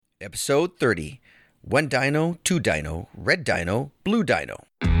Episode 30. One Dino, Two Dino, Red Dino, Blue Dino.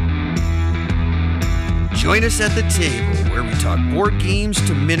 Join us at the table where we talk board games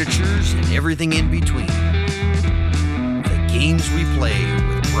to miniatures and everything in between. The games we play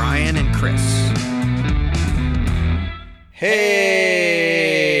with Brian and Chris. Hey!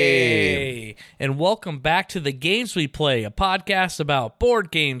 And welcome back to The Games We Play, a podcast about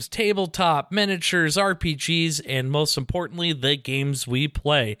board games, tabletop, miniatures, RPGs, and most importantly, the games we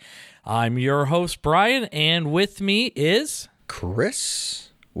play. I'm your host, Brian, and with me is...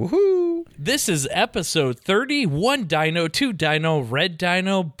 Chris. Woohoo! This is episode 30, One Dino, Two Dino, Red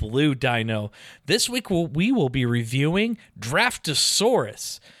Dino, Blue Dino. This week we will be reviewing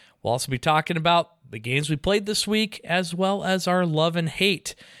Draftosaurus. We'll also be talking about the games we played this week, as well as our love and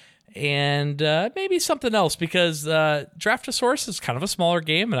hate. And maybe something else, because Draftosaurus is kind of a smaller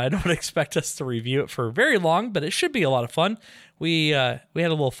game, and I don't expect us to review it for very long, but it should be a lot of fun. We had a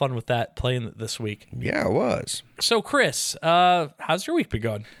little fun with that playing it this week. Yeah, it was. So, Chris, how's your week been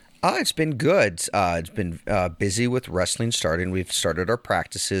going? It's been good. It's been busy with wrestling starting. We've started our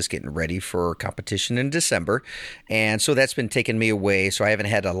practices, getting ready for competition in December. And so that's been taking me away. So I haven't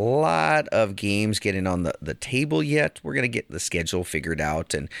had a lot of games getting on the table yet. We're going to get the schedule figured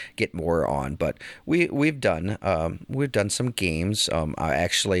out and get more on. But we've done some games. I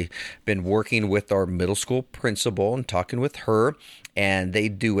actually been working with our middle school principal and talking with her. And they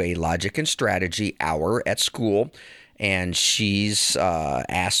do a logic and strategy hour at school. And she's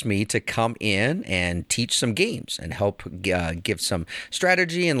asked me to come in and teach some games and help give some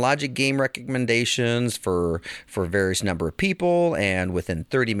strategy and logic game recommendations for various number of people and within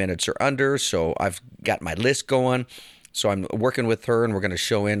 30 minutes or under. So I've got my list going. So I'm working with her, and we're going to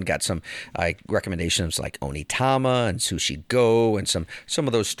show in. Got some recommendations like Onitama and Sushi Go and some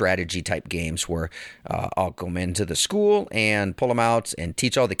of those strategy type games where I'll come into the school and pull them out and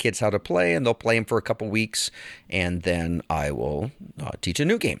teach all the kids how to play, and they'll play them for a couple weeks, and then I will teach a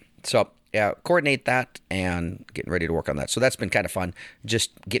new game. So yeah, coordinate that and getting ready to work on that. So that's been kind of fun,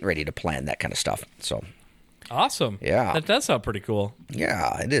 just getting ready to plan that kind of stuff. So. Awesome. Yeah. That does sound pretty cool.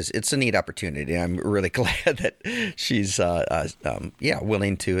 Yeah, it is. It's a neat opportunity. I'm really glad that she's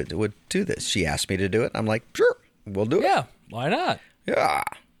willing to do this. She asked me to do it. I'm like, sure, we'll do it. Yeah, why not? Yeah.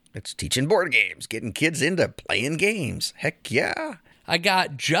 It's teaching board games, getting kids into playing games. Heck yeah. I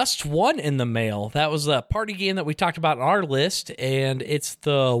got just one in the mail. That was a party game that we talked about on our list, and it's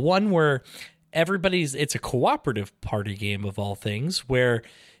the one where it's a cooperative party game of all things, where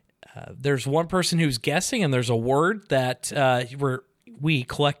there's one person who's guessing, and there's a word that we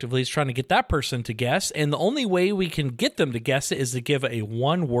collectively is trying to get that person to guess. And the only way we can get them to guess it is to give a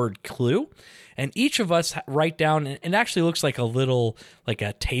one-word clue. And each of us write down, and it actually looks like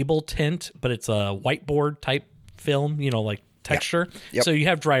a table tent, but it's a whiteboard type film, like texture. Yep. So you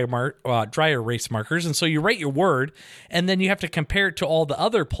have dry erase markers. And so you write your word, and then you have to compare it to all the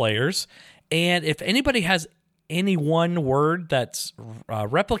other players. And if anybody has any one word that's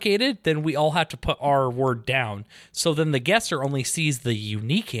replicated, then we all have to put our word down. So then the guesser only sees the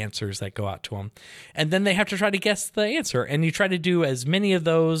unique answers that go out to them. And then they have to try to guess the answer. And you try to do as many of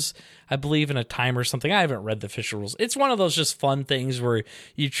those, I believe, in a time or something. I haven't read the official rules. It's one of those just fun things where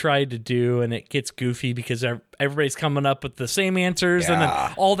you try to do, and it gets goofy because everybody's coming up with the same answers. Yeah. And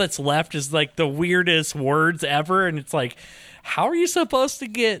then all that's left is like the weirdest words ever. And it's like, how are you supposed to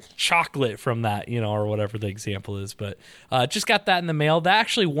get chocolate from that, or whatever the example is? But just got that in the mail. That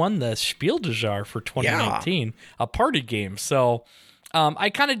actually won the Spiel des Jahres for 2019, a party game. So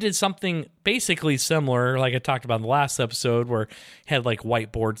I kind of did something basically similar, like I talked about in the last episode, where it had like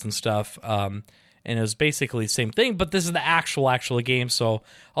whiteboards and stuff. And it was basically the same thing, but this is the actual game. So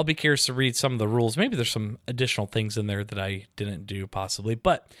I'll be curious to read some of the rules. Maybe there's some additional things in there that I didn't do possibly,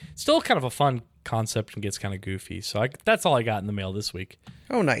 but still kind of a fun concept and gets kind of goofy. So that's all I got in the mail this week.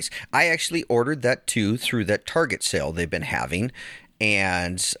 Oh, nice. I actually ordered that too through that Target sale they've been having,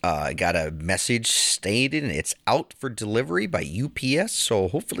 and I got a message stating it's out for delivery by UPS. So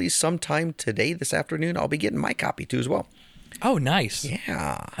hopefully sometime today, this afternoon, I'll be getting my copy too as well. Oh, nice.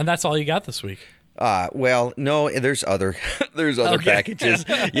 Yeah. And that's all you got this week? Well, no, there's other packages.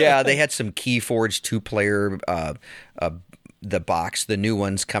 Yeah, they had some Keyforge 2-player the box, the new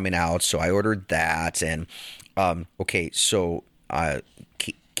one's coming out, so I ordered that. And okay, so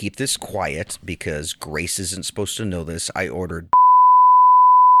keep this quiet because Grace isn't supposed to know this. I ordered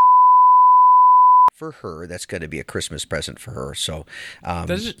for her. That's going to be a Christmas present for her. So,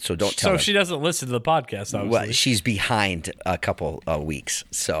 so don't tell So her. she doesn't listen to the podcast, obviously. Well, she's behind a couple of weeks.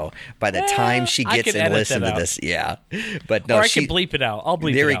 So by the time she I gets can and edit listen that to out. this, yeah. But no, or I can bleep it out. I'll bleep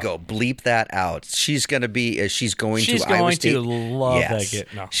it out. there we go. Bleep that out. She's going to be. She's going She's to going Iowa State. to love that game.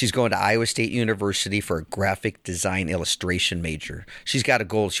 No. She's going to Iowa State University for a graphic design illustration major. She's got a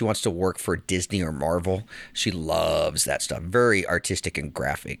goal. She wants to work for Disney or Marvel. She loves that stuff. Very artistic and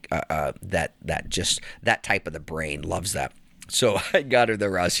graphic. That type of the brain loves that. So I got her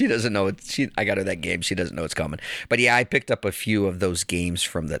the She doesn't know I got her that game. She doesn't know it's coming. But yeah, I picked up a few of those games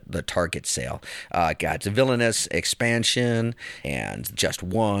from the Target sale. Got Villainous Expansion and Just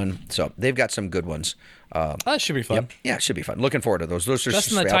One. So they've got some good ones. That should be fun. Yep. Yeah, it should be fun. Looking forward to those. Those are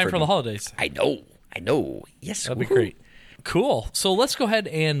Just in the time for the holidays. I know. Yes, that'd be great. Cool. So let's go ahead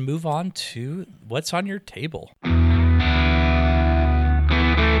and move on to what's on your table.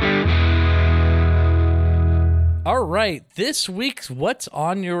 All right, this week's What's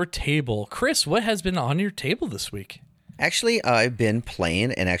on Your Table. Chris, what has been on your table this week? Actually, I've been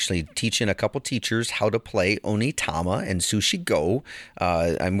playing and actually teaching a couple teachers how to play Onitama and Sushi Go.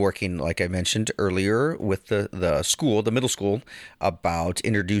 I'm working, like I mentioned earlier, with the middle school, about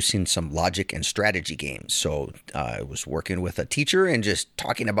introducing some logic and strategy games. So I was working with a teacher and just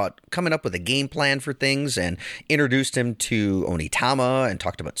talking about coming up with a game plan for things, and introduced him to Onitama and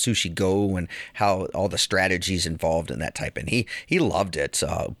talked about Sushi Go and how all the strategies involved in that type. And he loved it.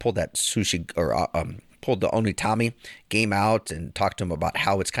 Pulled that pulled the Onitama game out and talked to him about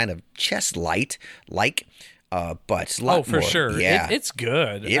how it's kind of chess light like, but it's a lot for more. sure. Yeah, It's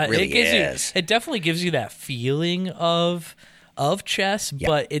good. It really is. It definitely gives you that feeling of chess,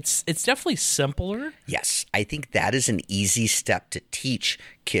 but it's definitely simpler. Yes, I think that is an easy step to teach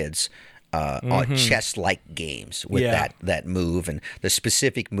kids on chess-like games with that move and the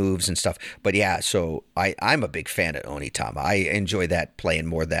specific moves and stuff. But yeah, so I'm a big fan of Onitama. I enjoy that, playing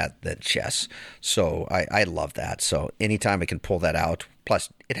more that than chess. So I love that. So anytime I can pull that out, plus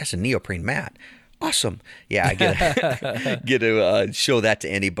it has a neoprene mat. Awesome. Yeah, I get to show that to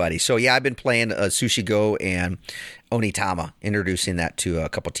anybody. So yeah, I've been playing Sushi Go and Onitama, introducing that to a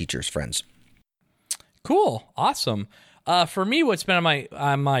couple teachers' friends. Cool. Awesome. For me, what's been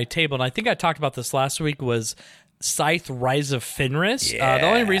on my table, and I think I talked about this last week, was Scythe: Rise of Fenris. Yeah. The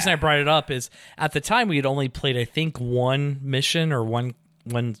only reason I brought it up is at the time we had only played, I think, one mission or one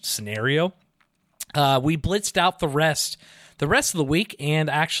scenario. We blitzed out the rest of the week and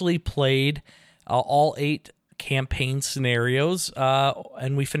actually played all 8 campaign scenarios,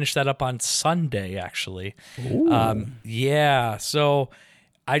 and we finished that up on Sunday, actually. So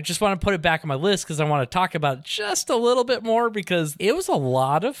I just want to put it back on my list because I want to talk about it just a little bit more because it was a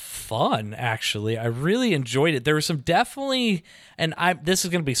lot of fun, actually. I really enjoyed it. There was some definitely, and this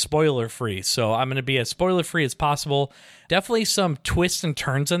is going to be spoiler free, so I'm going to be as spoiler free as possible. Definitely some twists and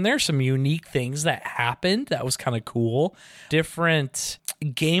turns in there, some unique things that happened. That was kind of cool. Different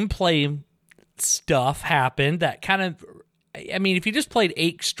gameplay stuff happened that kind of, I mean, if you just played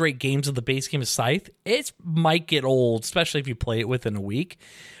 8 straight games of the base game of Scythe, it might get old, especially if you play it within a week.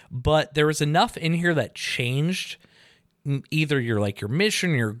 But there was enough in here that changed either your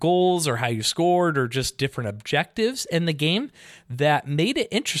mission, your goals, or how you scored, or just different objectives in the game that made it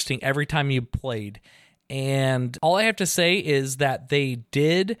interesting every time you played. And all I have to say is that they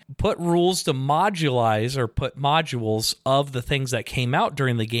did put rules to modulize or put modules of the things that came out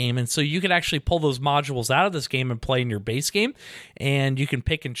during the game. And so you could actually pull those modules out of this game and play in your base game. And you can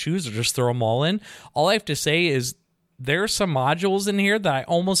pick and choose or just throw them all in. All I have to say is there are some modules in here that I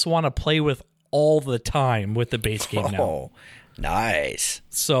almost want to play with all the time with the base game now. Oh, nice.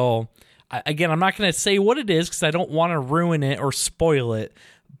 So, again, I'm not going to say what it is because I don't want to ruin it or spoil it.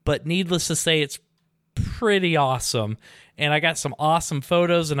 But needless to say, it's pretty awesome, and I got some awesome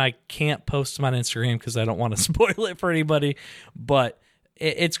photos, and I can't post them on Instagram because I don't want to spoil it for anybody, but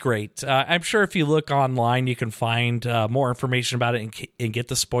it's great. I'm sure if you look online you can find more information about it and get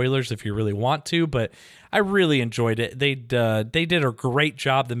the spoilers if you really want to, but I really enjoyed it. They did a great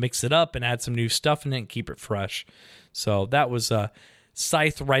job to mix it up and add some new stuff in it and keep it fresh. So that was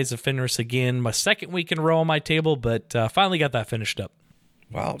Scythe: Rise of Fenris, again, my second week in a row on my table, but finally got that finished up.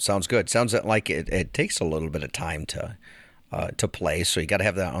 Wow, sounds good. Sounds like it takes a little bit of time to play, so you got to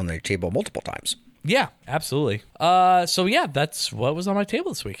have that on the table multiple times. Yeah, absolutely. So yeah, that's what was on my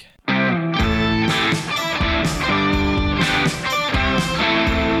table this week.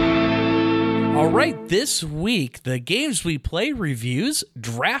 All right, this week, the games we play reviews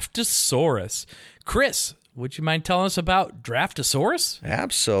Draftosaurus. Chris, would you mind telling us about Draftosaurus?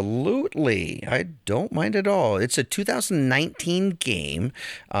 Absolutely. I don't mind at all. It's a 2019 game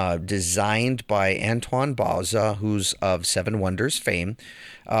designed by Antoine Bauza, who's of Seven Wonders fame,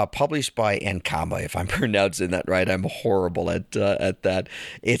 published by Ankama, if I'm pronouncing that right. I'm horrible at that.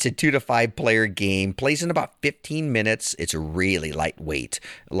 It's a 2 to 5 player game, plays in about 15 minutes. It's a really lightweight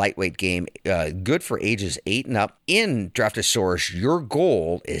game, good for ages 8 and up. In Draftosaurus, your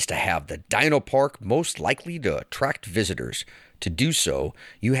goal is to have the Dino Park most likely to attract visitors. To do so,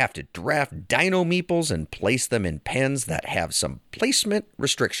 you have to draft dino meeples and place them in pens that have some placement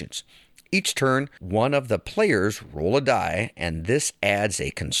restrictions. Each turn, one of the players roll a die, and this adds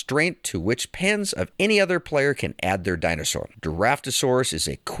a constraint to which pens of any other player can add their dinosaur. Draftosaurus is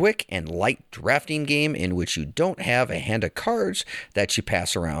a quick and light drafting game in which you don't have a hand of cards that you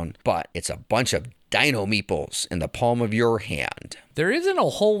pass around, but it's a bunch of dino meeples in the palm of your hand. There isn't a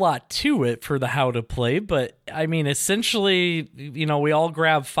whole lot to it for the how to play, but I mean, essentially, we all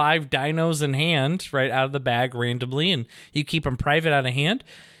grab 5 dinos in hand right out of the bag randomly, and you keep them private out of hand.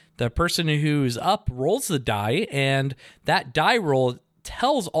 The person who's up rolls the die, and that die roll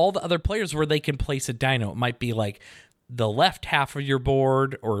tells all the other players where they can place a dino. It might be like the left half of your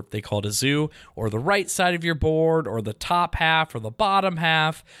board, or they call it a zoo, or the right side of your board, or the top half, or the bottom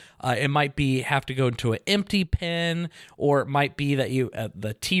half. It might be have to go into an empty pen, or it might be that you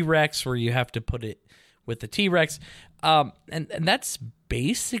the T-Rex, where you have to put it with the T-Rex. And that's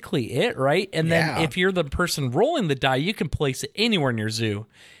basically it, right? And then if you're the person rolling the die, you can place it anywhere in your zoo.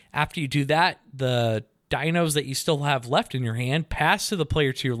 After you do that, the dinos that you still have left in your hand pass to the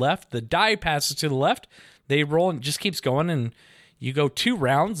player to your left. The die passes to the left. They roll and it just keeps going, and you go 2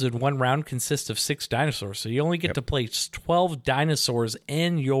 rounds, and 1 round consists of 6 dinosaurs. So you only get to place 12 dinosaurs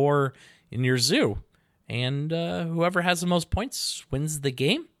in your zoo, and whoever has the most points wins the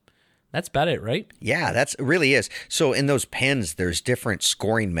game. That's about it, right? Yeah, that's really is. So in those pens, there's different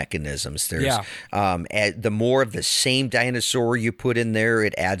scoring mechanisms. There's the more of the same dinosaur you put in there,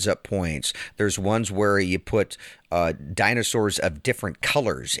 it adds up points. There's ones where you put dinosaurs of different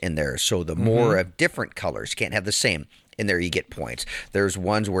colors in there. So the more of different colors, can't have the same in there, you get points. There's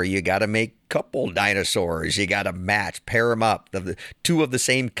ones where you got to make couple dinosaurs. You got to match, pair them up, the 2 of the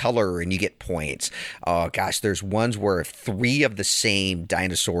same color, and you get points. Oh gosh, there's ones where 3 of the same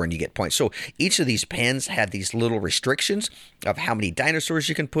dinosaur and you get points. So each of these pens have these little restrictions of how many dinosaurs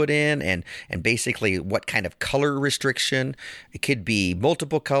you can put in, and basically what kind of color restriction. It could be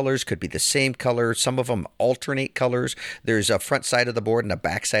multiple colors, could be the same color. Some of them alternate colors. There's a front side of the board and a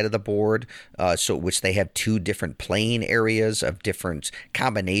back side of the board, so which they have 2 different playing areas of different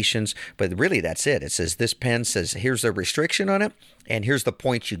combinations. But really, that's it. It says this pen says here's the restriction on it, and here's the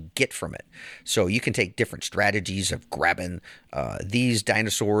points you get from it. So you can take different strategies of grabbing these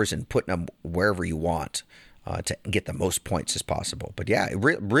dinosaurs and putting them wherever you want to get the most points as possible. But yeah,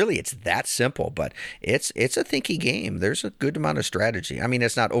 really, it's that simple. But it's a thinky game. There's a good amount of strategy. I mean,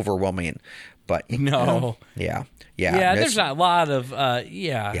 it's not overwhelming, but yeah. There's not a lot of I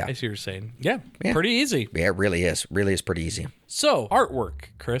see what you're saying. Yeah, pretty easy. Yeah, it really is pretty easy. So artwork,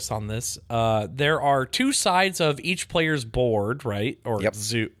 Chris, on this, there are 2 sides of each player's board, right? Or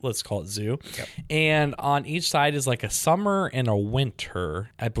zoo, let's call it zoo. Yep. And on each side is like a summer and a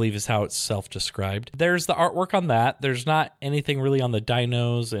winter, I believe is how it's self-described. There's the artwork on that. There's not anything really on the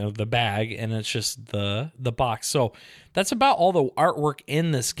dinos, the bag, and it's just the box. So that's about all the artwork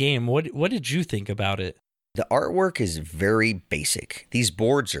in this game. What did you think about it? The artwork is very basic. These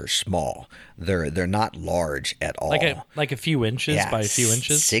boards are small. They're not large at all. Like a few inches by a few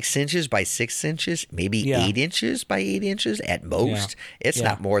inches? 6 inches by 6 inches, maybe 8 inches by 8 inches at most. It's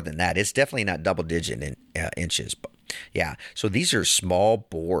not more than that. It's definitely not double-digit in inches. But yeah, so these are small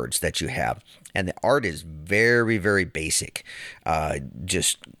boards that you have, and the art is very, very basic.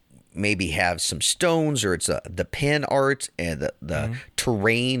 Just maybe have some stones, or it's the pen art and the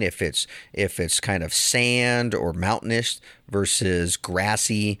terrain, if it's kind of sand or mountainous versus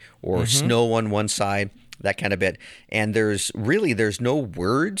grassy or snow on one side, that kind of bit. And there's no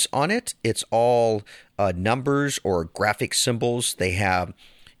words on it. It's all numbers or graphic symbols. They have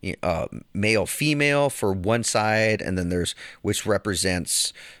male, female for one side, and then there's which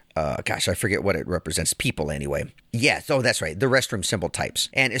represents I forget what it represents. People, anyway. Yeah, that's right. The restroom symbol types.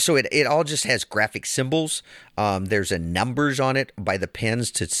 And so it all just has graphic symbols. There's a numbers on it by the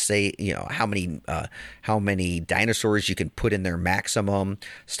pens to say, how many dinosaurs you can put in their maximum,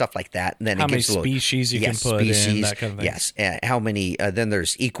 stuff like that. And then how many species you can put in, that kind of thing. Yes. How many, then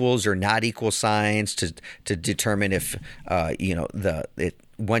there's equals or not equal signs to determine if,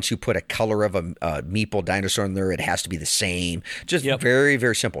 once you put a color of a meeple dinosaur in there, it has to be the same. Just Yep. very,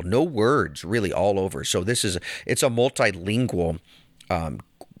 very simple. No words really all over. So it's a multilingual,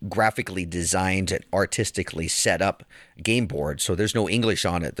 graphically designed and artistically set up game board. So there's no English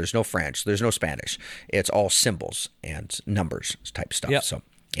on it. There's no French. There's no Spanish. It's all symbols and numbers type stuff. Yep. So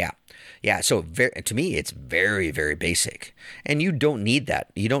yeah. So to me, it's very, very basic, and you don't need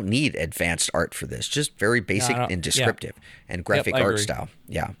that. You don't need advanced art for this. Just very basic and descriptive and graphic art style.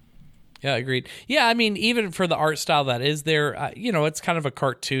 Yeah. Yeah, agreed. Yeah, I mean, even for the art style that is there, it's kind of a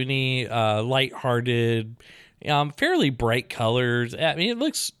cartoony, lighthearted, fairly bright colors. I mean, it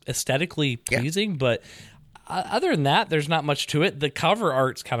looks aesthetically pleasing, but other than that, there's not much to it. The cover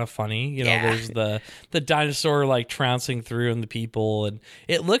art's kind of funny. There's the dinosaur like trouncing through and the people, and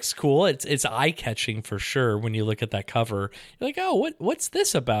it looks cool. It's eye catching for sure when you look at that cover. You're like, oh, what's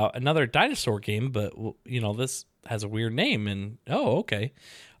this about? Another dinosaur game, but this has a weird name, and oh, okay.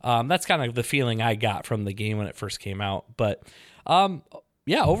 That's kind of the feeling I got from the game when it first came out. But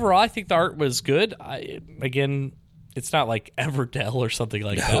overall, I think the art was good. Again, it's not like Everdell or something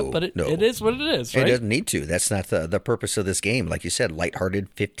like that, but it is what it is, right? It doesn't need to. That's not the purpose of this game. Like you said, lighthearted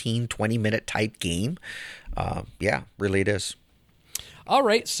 15, 20-minute type game. Really it is. All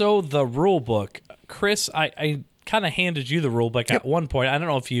right, so the rule book. Chris, I kind of handed you the rule book at one point. I don't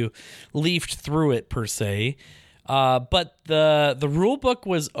know if you leafed through it per se, but the rule book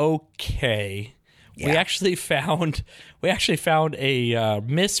was okay. Yeah. We actually found a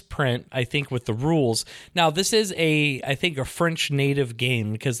misprint, I think, with the rules. Now, this is I think a French native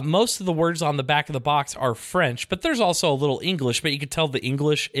game, because most of the words on the back of the box are French, but there's also a little English, but you can tell the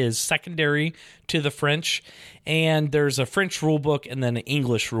English is secondary to the French, and there's a French rule book and then an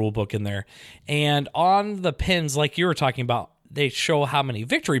English rule book in there. And on the pins, like you were talking about, they show how many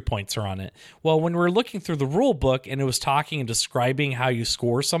victory points are on it. Well, when we're looking through the rule book and it was talking and describing how you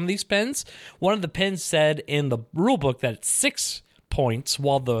score some of these pins, one of the pins said in the rule book that it's 6 points,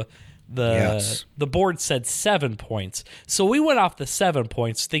 while the board said 7 points. So we went off the 7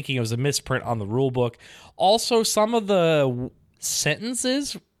 points thinking it was a misprint on the rule book. Also, some of the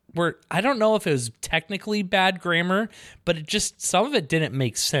sentences were, I don't know if it was technically bad grammar, but some of it didn't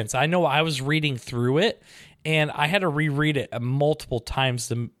make sense. I know I was reading through it, and I had to reread it multiple times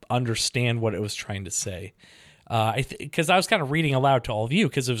to understand what it was trying to say. Because I was kind of reading aloud to all of you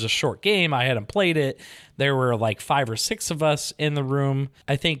because it was a short game. I hadn't played it. There were like 5 or 6 of us in the room.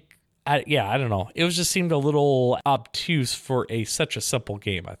 I don't know. It just seemed a little obtuse for such a simple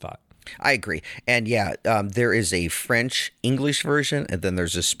game, I thought. I agree. And there is a French English version, and then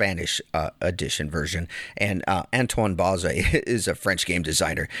there's a Spanish edition version. And Antoine Bazet is a French game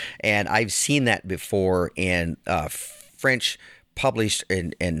designer. And I've seen that before in French published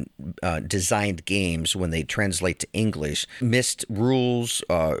and designed games when they translate to English. Missed rules,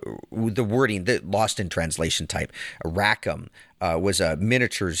 the wording, lost in translation type. Rackham was a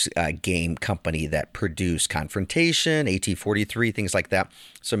miniatures game company that produced Confrontation, AT-43, things like that.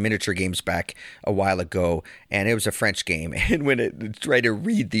 Some miniature games back a while ago, and it was a French game. And when it tried to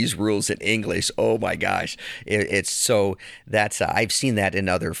read these rules in English, oh my gosh, it's so that's I've seen that in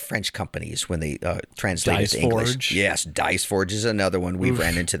other French companies when they translate it to English. Forge. Yes, Dice Forge is another one. We've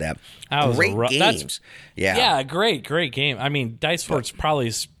ran into that. Great games. Yeah, great game. I mean, Dice Forge probably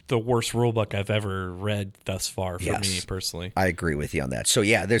is the worst rulebook I've ever read thus far for me personally. I agree with you on that. So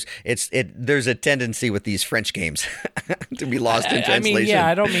there's a tendency with these French games to be lost in translation.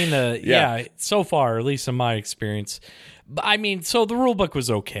 I don't mean to. So far, at least in my experience. I mean, so the rule book was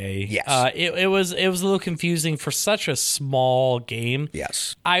okay. Yes. It was a little confusing for such a small game.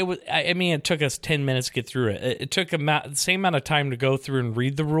 Yes. I mean, it took us 10 minutes to get through it. It took the same amount of time to go through and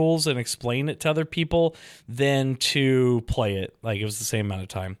read the rules and explain it to other people than to play it. Like, it was the same amount of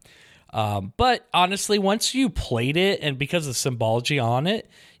time. But honestly, once you played it, and because of symbology on it,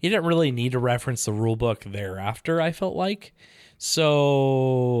 you didn't really need to reference the rule book thereafter, I felt like.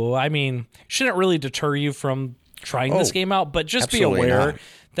 So, I mean, shouldn't really deter you from trying this game out, but just be aware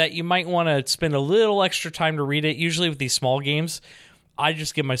that you might want to spend a little extra time to read it. Usually with these small games, I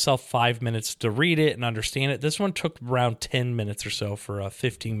just give myself 5 minutes to read it and understand it. This one took around 10 minutes or so for a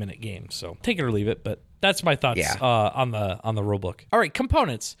 15-minute game. So take it or leave it, but that's my thoughts on the rule book. All right,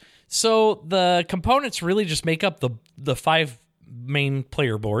 components. So the components really just make up the 5 main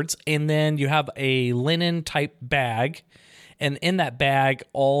player boards, and then you have a linen type bag. and in that bag,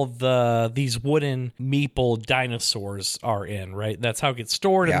 all these wooden meeple dinosaurs are in, right? That's how it gets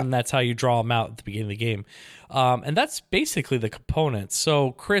stored, and then that's how you draw them out at the beginning of the game. And that's basically the components.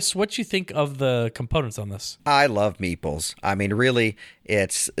 So, Chris, what do you think of the components on this? I love meeples. I mean, really,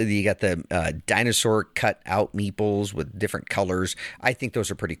 you got the dinosaur cut out meeples with different colors. I think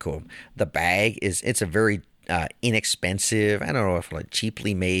those are pretty cool. The bag it's a very inexpensive. I don't know if like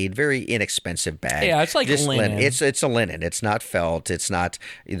cheaply made, very inexpensive bag. Yeah, it's like linen. It's a linen. It's not felt. It's not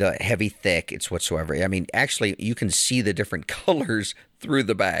the heavy thick. It's whatsoever. I mean, actually, you can see the different colors through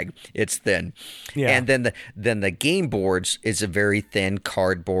the bag. It's thin. Yeah. And then the game boards is a very thin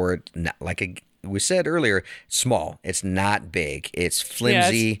cardboard, not like we said earlier, small. It's not big. It's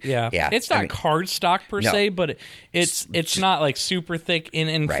flimsy. Yeah. It's not cardstock per se, but it's not like super thick. And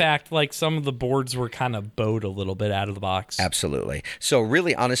in fact, like some of the boards were kind of bowed a little bit out of the box. Absolutely. So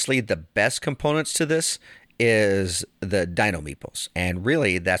really, honestly, the best components to this is the Dino meeples, and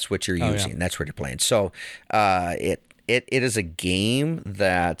really that's what you're using. That's what you're playing. So it is a game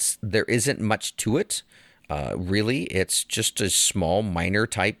that there isn't much to it. Really, it's just a small minor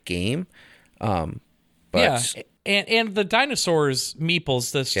type game. But and the dinosaurs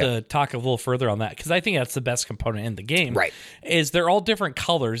meeples, just to talk a little further on that, because I think that's the best component in the game. Right, is they're all different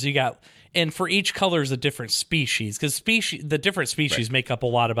colors. You got, and for each color is a different species, because the different species make up a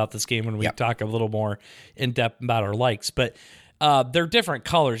lot about this game when we talk a little more in depth about our likes, but. They're different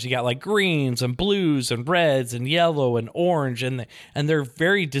colors. You got like greens and blues and reds and yellow and orange, and they're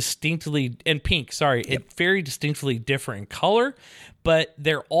very distinctly, and pink. Sorry, it's very distinctly different in color, but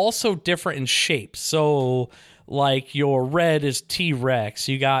they're also different in shape. So, like your red is T-Rex.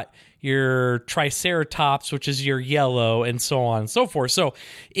 You got your Triceratops, which is your yellow, and so on and so forth. So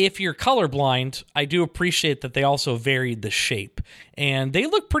if you're colorblind, I do appreciate that they also varied the shape. And they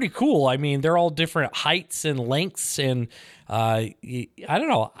look pretty cool. I mean, they're all different heights and lengths, and I don't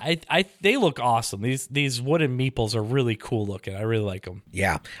know. They look awesome. These wooden meeples are really cool looking. I really like them.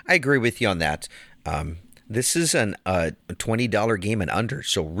 Yeah, I agree with you on that. This is a $20 game and under,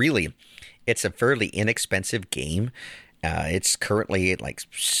 so really, it's a fairly inexpensive game. It's currently like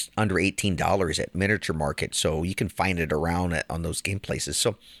under $18 at Miniature Market, so you can find it around on those game places.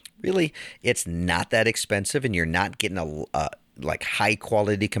 So really, it's not that expensive, and you're not getting like high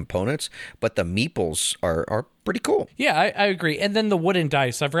quality components, but the meeples are pretty cool. Yeah, I agree. And then the wooden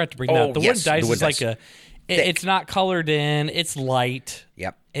dice, I forgot to bring that up. The wooden dice is like it's not colored in, it's light.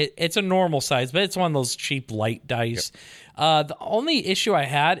 Yep. It's a normal size, but it's one of those cheap light dice. Yep. The only issue I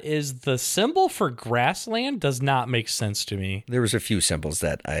had is the symbol for grassland does not make sense to me. There was a few symbols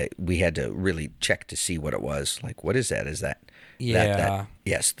that we had to really check to see what it was. Like, what is that? Is that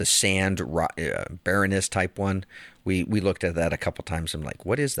yes, the sand barrenness type one. We looked at that a couple times. I'm like,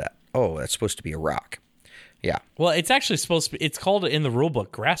 what is that? Oh, that's supposed to be a rock. Yeah. Well, it's actually supposed to be. It's called in the rule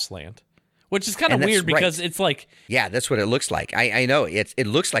book grassland. Which is kind of weird because it's like... Yeah, that's what it looks like. I know. It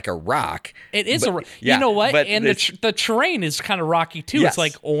looks like a rock. It is a rock. You know what? And the terrain is kind of rocky, too. Yes. It's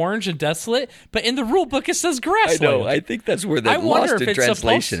like orange and desolate. But in the rule book, it says grassland. I know. I think that's where they lost in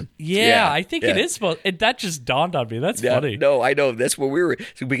translation. I think it is supposed... That just dawned on me. That's funny. No, I know. That's what we were...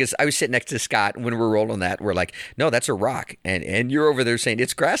 Because I was sitting next to Scott when we were rolling that. We're like, no, that's a rock. And you're over there saying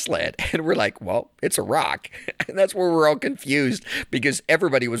it's grassland. And we're like, well, it's a rock. And that's where we're all confused because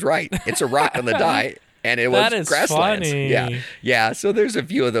everybody was right. It's a rock on the die, and it was grasslands. Funny. Yeah. So there's a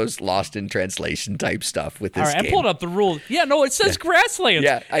few of those lost in translation type stuff with this. All right, game. I pulled up the rule. Yeah, no, it says grasslands.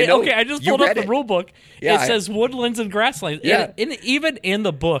 Yeah, I know. Okay, I just pulled up the rule book. Yeah, it says woodlands and grasslands. Yeah. Even in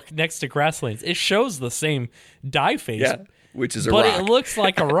the book next to grasslands, it shows the same die face. Yeah, which is a rock. But it looks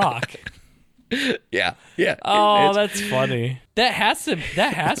like a rock. Yeah. Oh, that's funny. That has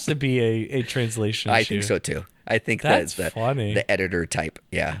to be a translation issue. I think so too. I think that's funny. The editor type.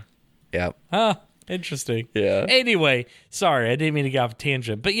 Yeah. Huh. Interesting. Yeah. Anyway, sorry, I didn't mean to get off a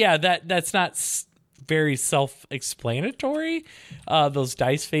tangent, but yeah, that's not very self-explanatory. Those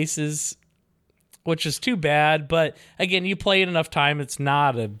dice faces, which is too bad. But again, you play it enough time, it's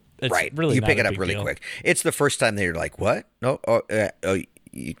not a. It's right. Really, you not pick a it up big really deal. quick. It's the first time that you're like, what? No.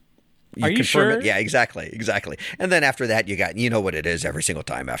 Are you sure? It? Yeah, exactly. And then after that, you know what it is every single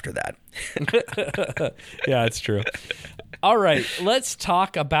time after that. Yeah, it's true. All right, let's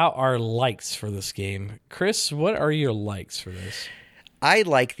talk about our likes for this game. Chris, what are your likes for this? I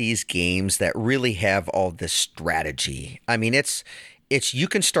like these games that really have all this strategy. I mean, it's you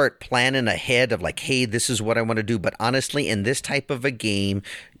can start planning ahead of like, hey, this is what I want to do. But honestly, in this type of a game,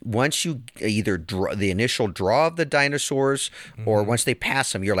 once you either draw the initial draw of the dinosaurs, or once they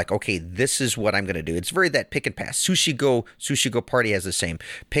pass them, you're like, okay, this is what I'm going to do. It's very that pick and pass. Sushi Go Party has the same.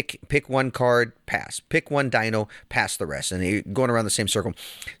 Pick one card, pass. Pick one dino, pass the rest, and you're going around the same circle.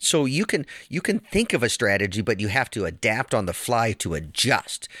 So you can think of a strategy, but you have to adapt on the fly to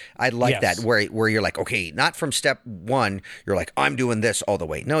adjust. I like that where you're like, okay, not from step one, you're like, I'm doing this all the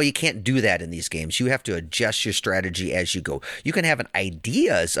way. No, you can't do that in these games. You have to adjust your strategy as you go. You can have an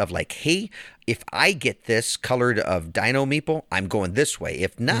ideas of like, hey, if I get this colored of Dino Meeple, I'm going this way.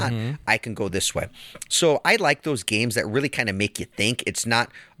 If not, I can go this way. So I like those games that really kind of make you think. It's not,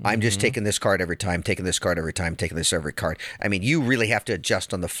 I'm just taking this card every time, taking this card every time, taking this every card. I mean, you really have to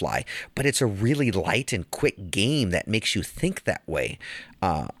adjust on the fly. But it's a really light and quick game that makes you think that way.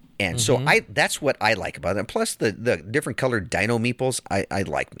 And so that's what I like about it. And plus the different colored Dino Meeples, I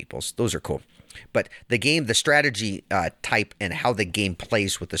like Meeples. Those are cool. But the strategy type and how the game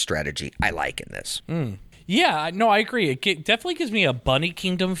plays with the strategy, I like in this. Yeah, no, I agree. It definitely gives me a Bunny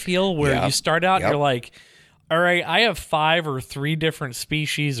Kingdom feel where you start out and you're like, all right, I have 5 or 3 different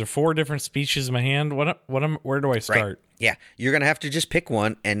species or 4 different species in my hand. Where do I start? Right. Yeah, you're going to have to just pick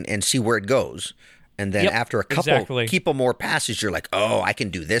one and see where it goes. And then after a couple more passes, you're like, oh, I can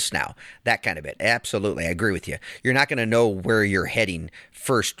do this now. That kind of it. Absolutely. I agree with you. You're not going to know where you're heading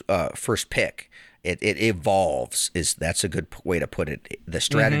first pick. It evolves. That's a good way to put it. The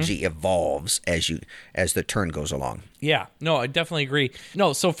strategy evolves as the turn goes along. Yeah, no, I definitely agree.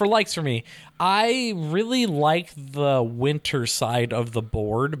 No, so for me, I really like the winter side of the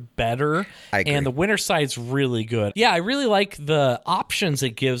board better. I agree. And the winter side's really good. Yeah, I really like the options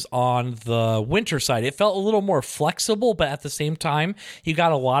it gives on the winter side. It felt a little more flexible, but at the same time, you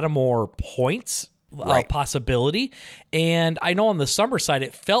got a lot of more points. Possibility. And I know on the summer side,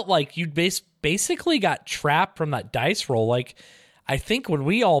 it felt like you basically got trapped from that dice roll. Like, I think when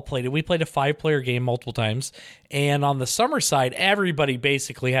we all played it, we played a 5-player game multiple times. And on the summer side, everybody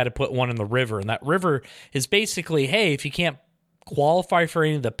basically had to put one in the river. And that river is basically, hey, if you can't qualify for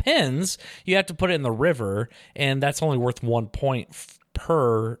any of the pins, you have to put it in the river. And that's only worth 1 point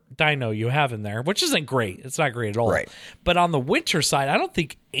per dino you have in there, which isn't great. It's not great at all. Right. But on the winter side, I don't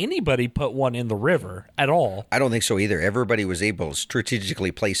think anybody put one in the river at all. I don't think so either. Everybody was able to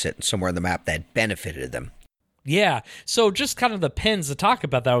strategically place it somewhere on the map that benefited them. Yeah. So just kind of the pins to talk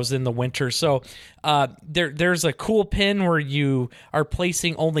about that was in the winter. So there's a cool pin where you are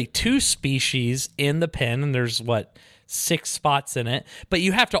placing only 2 species in the pin, and there's 6 spots in it, but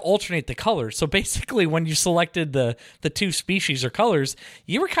you have to alternate the colors. So basically when you selected the 2 species or colors,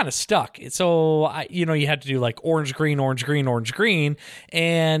 you were kind of stuck. So you had to do like orange, green, orange, green, orange, green.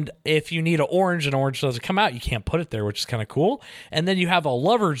 And if you need an orange and orange doesn't come out, you can't put it there, which is kind of cool. And then you have a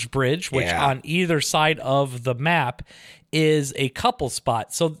lover's bridge, which on either side of the map is a couple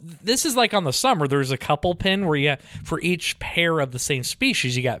spot. So this is like on the summer, there's a couple pin where you have, for each pair of the same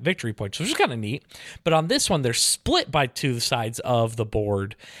species, you got victory points, which is kind of neat. But on this one, they're split by 2 sides of the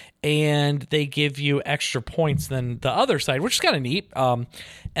board, and they give you extra points than the other side, which is kind of neat. And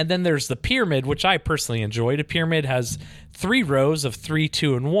then there's the pyramid, which I personally enjoyed. A pyramid has 3 rows of 3,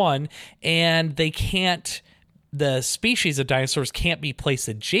 2, and 1, and the species of dinosaurs can't be placed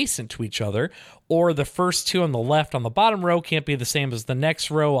adjacent to each other, or the first 2 on the left on the bottom row can't be the same as the next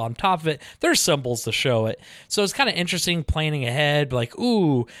row on top of it. There's symbols to show it. So it's kind of interesting planning ahead. Like,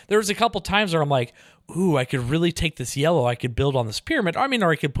 ooh, there was a couple times where I'm like, ooh, I could really take this yellow. I could build on this pyramid. Or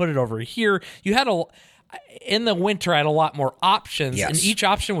I could put it over here. In the winter, I had a lot more options, and each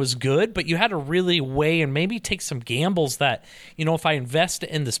option was good, but you had to really weigh and maybe take some gambles that, if I invest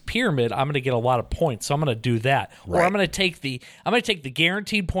in this pyramid, I'm going to get a lot of points, so I'm going to do that. Right. Or I'm going to take the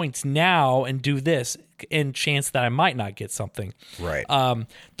guaranteed points now and do this in chance that I might not get something. Right.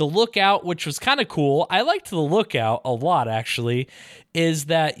 The lookout, which was kind of cool, I liked the lookout a lot, actually, is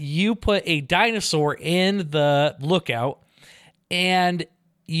that you put a dinosaur in the lookout, and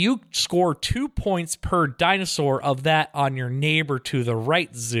you score 2 points per dinosaur of that on your neighbor to the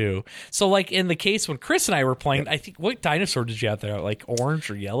right zoo. So like in the case when Chris and I were playing, I think, what dinosaur did you have there? Like orange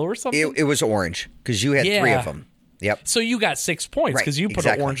or yellow or something? It was orange because you had 3 of them. Yep. So you got 6 points because you put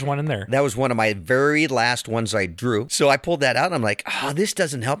an orange one in there. That was one of my very last ones I drew. So I pulled that out and I'm like, this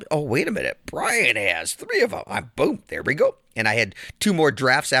doesn't help. Oh, wait a minute. Brian has 3 of them. Boom. There we go. And I had 2 more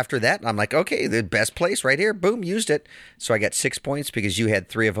drafts after that. And I'm like, okay, the best place right here. Boom, used it. So I got 6 points because you had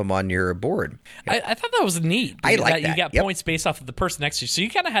 3 of them on your board. Yep. I thought that was neat. I like that. You got points based off of the person next to you. So you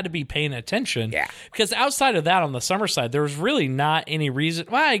kind of had to be paying attention. Yeah. Because outside of that, on the summer side, there was really not any reason.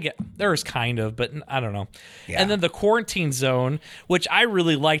 Well, there was kind of, but I don't know. Yeah. And then the quarantine zone, which I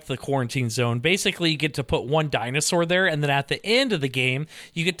really liked the quarantine zone. Basically, you get to put 1 dinosaur there. And then at the end of the game,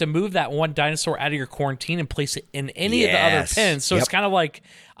 you get to move that 1 dinosaur out of your quarantine and place it in any of the other pins. So it's kind of like,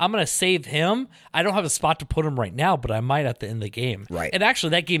 I'm going to save him. I don't have a spot to put him right now, but I might at the end of the game. Right. And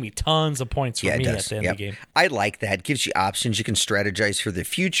actually, that gave me tons of points for me at the end of the game. I like that. It gives you options. You can strategize for the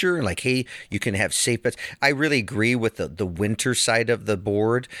future. Like, hey, you can have safe bets. I really agree with the winter side of the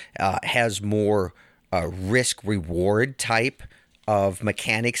board. Has more risk-reward type of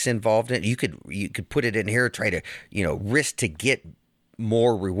mechanics involved in it. You could put it in here, try to, risk to get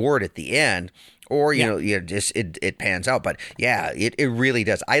more reward at the end. Or, just it pans out. But, yeah, it really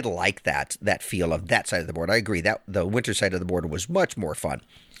does. I like that feel of that side of the board. I agree. That the winter side of the board was much more fun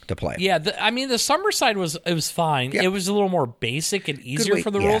to play. Yeah, the summer side was fine. Yep. It was a little more basic and easier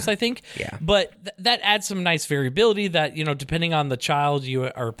for the rules, I think. Yeah. But that adds some nice variability that, depending on the child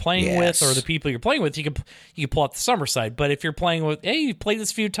you are playing with or the people you're playing with, you can pull out the summer side. But if you're playing with, hey, you've played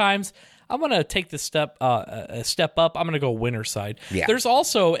this a few times, I'm going to take this step up. I'm going to go winter side. Yeah. There's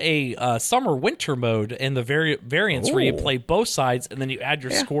also a summer-winter mode in the variants where you play both sides, and then you add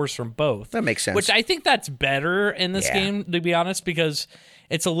your scores from both. That makes sense. Which I think that's better in this game, to be honest, because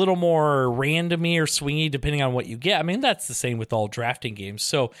it's a little more randomy or swingy depending on what you get. I mean, that's the same with all drafting games.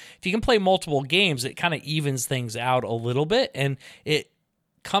 So if you can play multiple games, it kind of evens things out a little bit, and it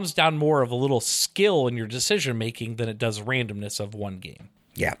comes down more of a little skill in your decision-making than it does randomness of one game.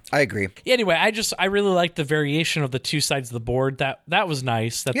 Yeah, I agree. Anyway, I really like the variation of the 2 sides of the board. That was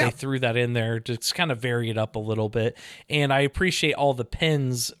nice that they threw that in there to kind of vary it up a little bit. And I appreciate all the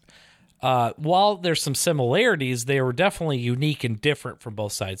pins. While there's some similarities, they were definitely unique and different from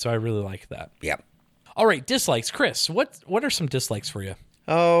both sides. So I really like that. Yeah. All right, dislikes. Chris, what are some dislikes for you?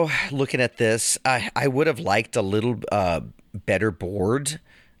 Oh, looking at this, I would have liked a little better board.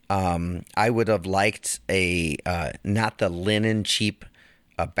 I would have liked a not the linen cheap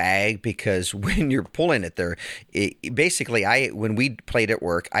bag, because when you're pulling it there, basically when we played at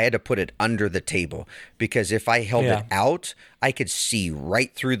work, I had to put it under the table, because if I held it out, I could see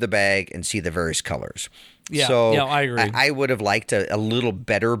right through the bag and see the various colors. Yeah, so I agree. I would have liked a little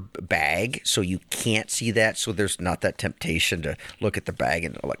better bag so you can't see that, so there's not that temptation to look at the bag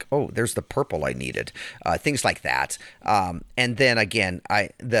and like, oh, there's the purple I needed. Things like that. And then again,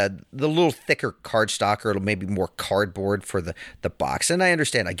 the little thicker cardstock, or maybe more cardboard for the box. And I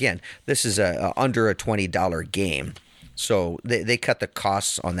understand, again, this is under a $20 game. So they cut the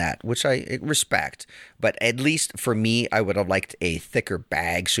costs on that, which I respect. But at least for me, I would have liked a thicker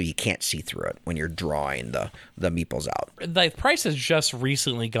bag so you can't see through it when you're drawing the meeples out. The price has just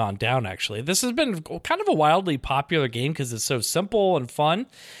recently gone down, actually. This has been kind of a wildly popular game because it's so simple and fun.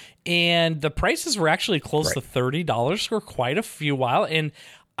 And the prices were actually close to $30 for quite a few while. And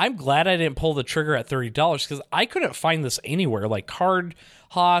I'm glad I didn't pull the trigger at $30 because I couldn't find this anywhere. Like Card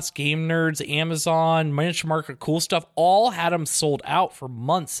Hoss, Game Nerds, Amazon, Miniature Market, Cool Stuff, all had them sold out for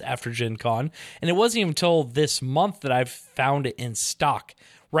months after Gen Con. And it wasn't even until this month that I've found it in stock.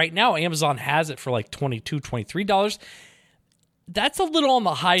 Right now, Amazon has it for like $22, $23. That's a little on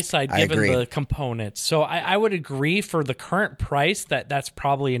the high side given the components. So I would agree for the current price that's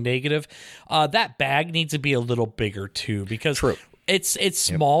probably a negative. That bag needs to be a little bigger too, because it's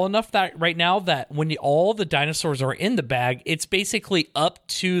small enough that right now that when all the dinosaurs are in the bag, it's basically up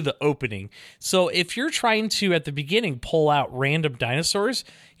to the opening. So if you're trying to, at the beginning, pull out random dinosaurs,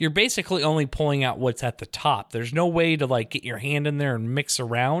 you're basically only pulling out what's at the top. There's no way to like get your hand in there and mix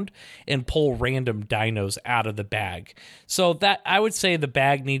around and pull random dinos out of the bag. So that I would say the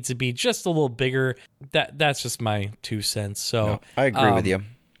bag needs to be just a little bigger. That's just my 2 cents. So no, I agree with you.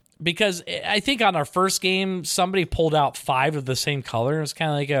 Because I think on our first game, somebody pulled out 5 of the same color. It was kind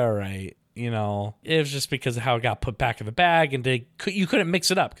of like, all right, it was just because of how it got put back in the bag, and you couldn't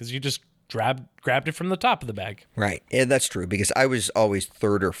mix it up because you just grabbed it from the top of the bag. Right, and that's true because I was always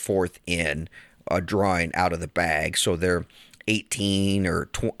 3rd or 4th in drawing out of the bag, so they're 18 or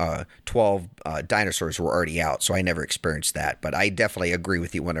 12 dinosaurs were already out, so I never experienced that. But I definitely agree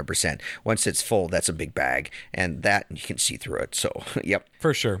with you 100%. Once it's full, that's a big bag, and that you can see through it. So, yep.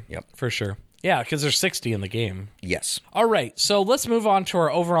 For sure. Yep. For sure. Yeah, because there's 60 in the game. Yes. All right, so let's move on to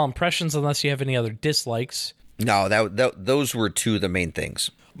our overall impressions, unless you have any other dislikes. No, those were 2 of the main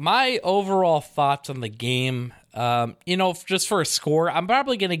things. My overall thoughts on the game, just for a score, I'm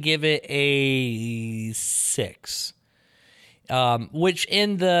probably going to give it a 6. which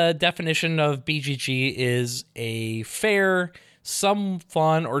in the definition of BGG is a fair, some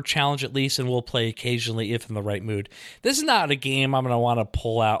fun or challenge at least, and we'll play occasionally if in the right mood. This is not a game I'm going to want to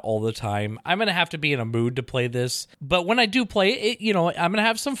pull out all the time. I'm going to have to be in a mood to play this. But when I do play it, I'm going to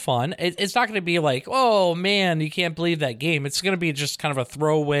have some fun. It's not going to be like, oh man, you can't believe that game. It's going to be just kind of a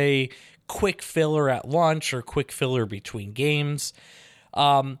throwaway, quick filler at lunch or quick filler between games.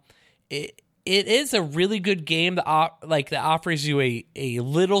 It is a really good game that offers you a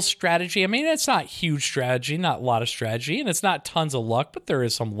little strategy. I mean, it's not huge strategy, not a lot of strategy, and it's not tons of luck, but there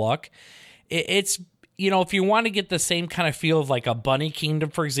is some luck. It's if you want to get the same kind of feel of like a Bunny Kingdom,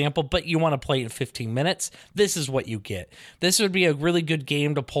 for example, but you want to play it in 15 minutes, this is what you get. This would be a really good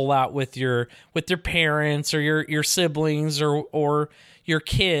game to pull out with your parents or your siblings or your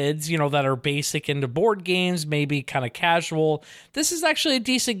kids, that are basic into board games, maybe kind of casual. This is actually a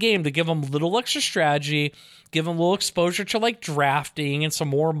decent game to give them a little extra strategy, give them a little exposure to like drafting and some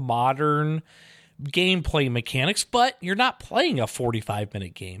more modern gameplay mechanics, but you're not playing a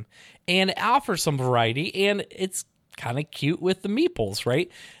 45-minute game. And it offers some variety, and it's kind of cute with the meeples, right?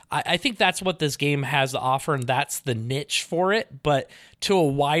 I think that's what this game has to offer, and that's the niche for it. But to a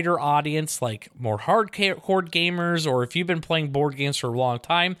wider audience, like more hardcore gamers, or if you've been playing board games for a long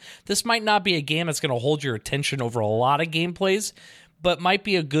time, this might not be a game that's going to hold your attention over a lot of gameplays, but might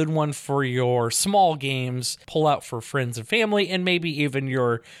be a good one for your small games, pull out for friends and family, and maybe even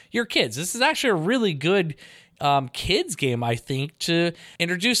your kids. This is actually a really good kids game, I think, to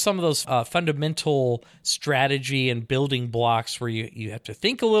introduce some of those fundamental strategy and building blocks where you have to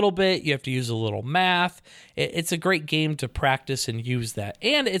think a little bit, you have to use a little math. It's a great game to practice and use that.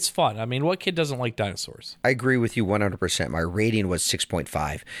 And it's fun. I mean, what kid doesn't like dinosaurs? I agree with you 100%. My rating was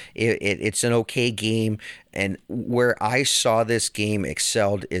 6.5. It's an okay game. And where I saw this game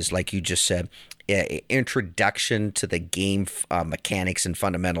excelled is, like you just said, introduction to the game mechanics and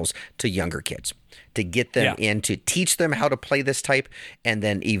fundamentals to younger kids, to get them in, to teach them how to play this type, and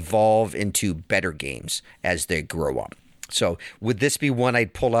then evolve into better games as they grow up. So would this be one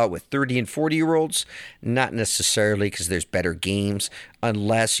I'd pull out with 30 and 40-year-olds? Not necessarily, because there's better games,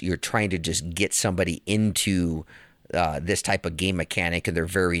 unless you're trying to just get somebody into this type of game mechanic and they're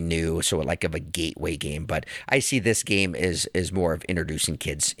very new, so like of a gateway game. But I see this game is more of introducing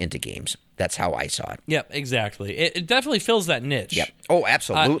kids into games. That's how I saw it. Yep, exactly. It definitely fills that niche. Yep. Oh,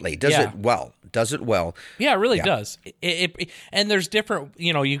 absolutely. Does it well. Yeah, it really does. And there's different,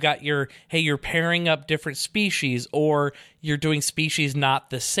 you got you're pairing up different species, or you're doing species not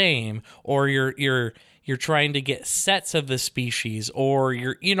the same, or you're trying to get sets of the species, or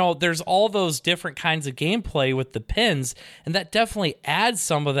there's all those different kinds of gameplay with the pins, and that definitely adds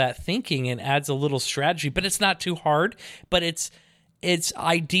some of that thinking and adds a little strategy, but it's not too hard, but it's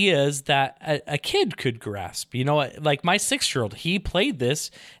ideas that a kid could grasp. Like my 6-year-old, he played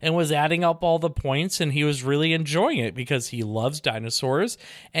this and was adding up all the points, and he was really enjoying it because he loves dinosaurs,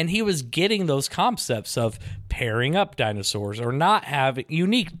 and he was getting those concepts of pairing up dinosaurs, or not having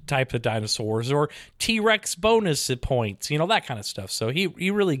unique type of dinosaurs, or T-Rex bonus points, that kind of stuff. So he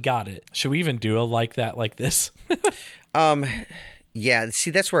really got it. Should we even do a like this? Yeah,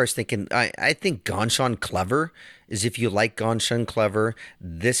 see, that's where I was thinking. I think Gone Clever is, if you like Gone Clever,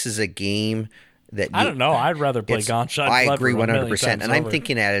 this is a game that I don't know. I'd rather play Gone Clever. I agree 100%. And I'm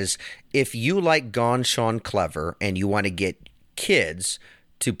thinking as if you like Gone Clever and you want to get kids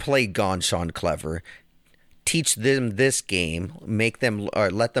to play Gone Clever, teach them this game, make them or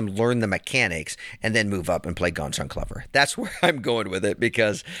let them learn the mechanics, and then move up and play Gone Clever. That's where I'm going with it,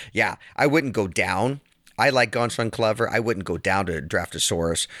 because I wouldn't go down. I like Gone Clever. I wouldn't go down to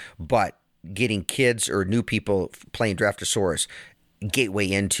Draftosaurus, but getting kids or new people playing Draftosaurus, gateway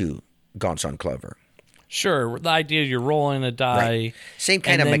into Gone Clever. Sure, the idea you're rolling a die. Right. Same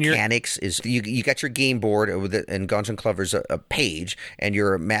kind of mechanics is you got your game board and Gone Clever's a page, and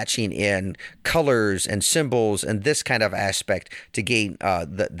you're matching in colors and symbols and this kind of aspect to gain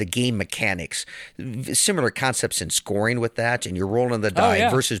the game mechanics. Similar concepts in scoring with that, and you're rolling the die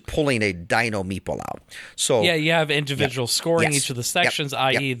versus pulling a Dino meeple out. So you have individual scoring each of the sections,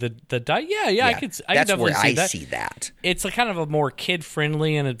 i.e. the die. I could definitely see that. I see that. It's a kind of a more kid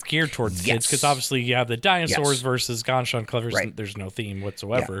friendly, and it's geared towards kids, because obviously you have the dinosaurs versus Gone Clever. Right. There's no theme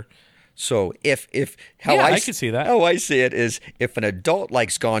whatsoever. Yeah. So I could see that. How I see it is, if an adult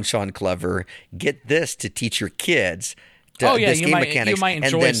likes Gone Clever, get this to teach your kids Oh yeah, this you game might mechanics.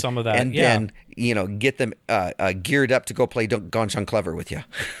 enjoy and then, some of that. and then get them geared up to go play Gone Clever with you.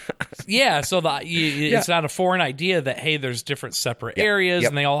 Yeah, so it's not a foreign idea that, hey, there's different separate areas,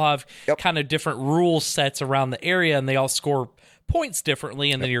 and they all have kind of different rule sets around the area, and they all score points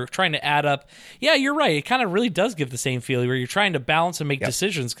differently, and then you're trying to add up. Yeah, you're right. It kind of really does give the same feeling where you're trying to balance and make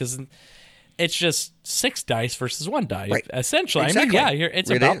decisions, because it's just 6 dice versus 1 die, essentially. Exactly. I mean, it's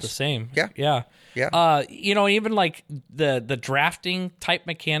about the same. Yeah. Even like the drafting type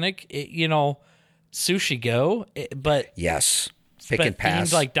mechanic, Sushi Go, but yes. Pick and pass.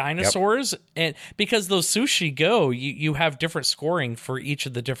 Themed like dinosaurs, and because those Sushi Go, you have different scoring for each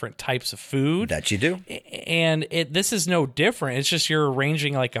of the different types of food that you do, and this is no different. It's just you're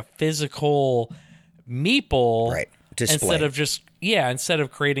arranging like a physical meeple display instead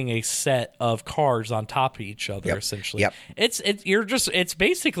of creating a set of cards on top of each other. Essentially, it's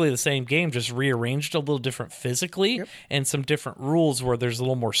basically the same game, just rearranged a little different physically, and some different rules where there's a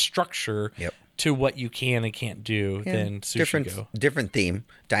little more structure. To what you can and can't do than Sushi Go. Different theme,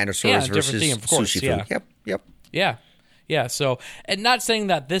 dinosaurs versus theme, of course, sushi food. Yep. Yeah, so, and not saying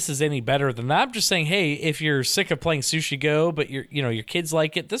that this is any better than that. I'm just saying, hey, if you're sick of playing Sushi Go, but your kids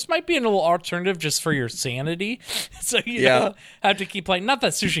like it, this might be a little alternative just for your sanity. So you don't have to keep playing. Not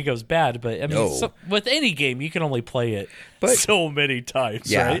that Sushi Go's bad, but I mean, with any game, you can only play it so many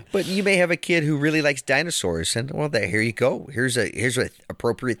times, right? But you may have a kid who really likes dinosaurs, and here you go. Here's an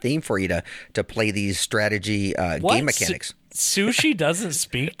appropriate theme for you to play these strategy game mechanics. Sushi doesn't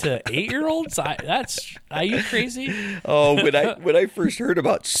speak to 8-year-olds? Are you crazy? Oh, when I first heard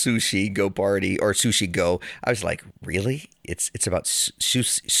about Sushi Go Party or Sushi Go, I was like, really? It's about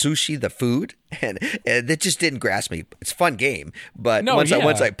sushi, the food, and that just didn't grasp me. It's a fun game, but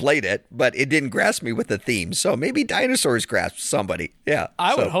once I played it, but it didn't grasp me with the theme. So maybe dinosaurs grasp somebody. Yeah,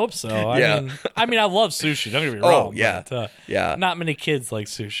 I would hope so. I mean, I love sushi. Don't get me wrong. But, not many kids like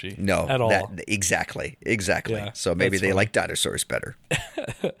sushi. No, at all. Exactly. Yeah, so maybe they like dinosaurs better.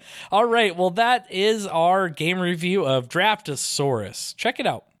 All right. Well, that is our game review of Draftosaurus. Check it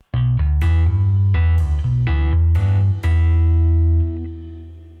out.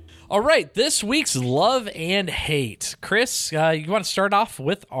 All right, this week's love and hate. Chris, you want to start off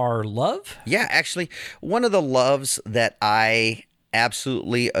with our love? Yeah, actually, one of the loves that I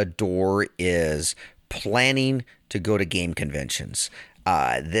absolutely adore is planning to go to game conventions.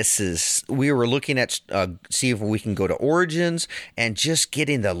 We were looking at see if we can go to Origins and just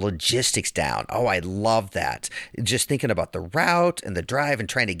getting the logistics down. Oh, I love that. Just thinking about the route and the drive and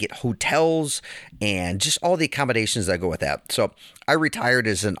trying to get hotels and just all the accommodations that go with that. So I retired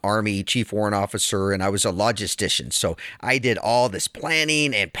as an Army Chief Warrant Officer, and I was a logistician. So I did all this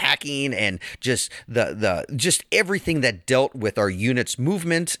planning and packing and just just everything that dealt with our unit's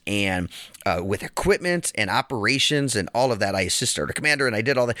movement and with equipment and operations and all of that. I assisted our commander, and I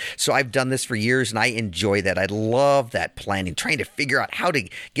did all that. So I've done this for years, and I enjoy that. I love that planning, trying to figure out how to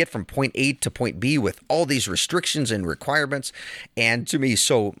get from point A to point B with all these restrictions and requirements. And to me,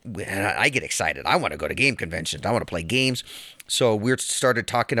 so I get excited. I want to go to game conventions. I want to play games. So we started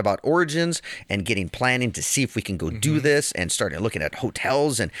talking about Origins and getting planning to see if we can go do this, and started looking at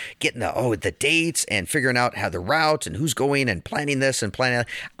hotels and getting the dates and figuring out how the route and who's going and planning this and planning that.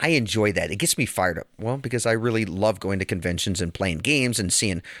 I enjoy that. It gets me fired up. Well, because I really love going to conventions and playing games and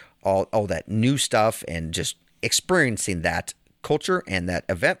seeing all that new stuff and just experiencing that culture and that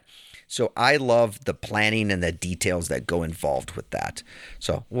event. So I love the planning and the details that go involved with that.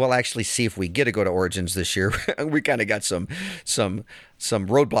 So we'll actually see if we get to go to Origins this year. We kind of got some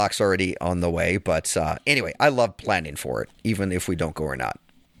roadblocks already on the way. But anyway, I love planning for it, even if we don't go or not.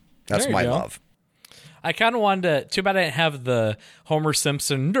 That's my love. I kind of wanted to. Too bad I didn't have the Homer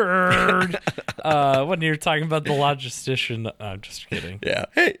Simpson nerd when you were talking about the logistician. I'm just kidding. Yeah.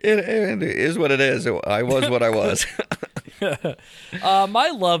 Hey, it is what it is. I was what I was. My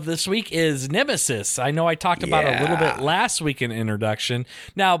love this week is Nemesis. I know I talked about it a little bit last week in introduction.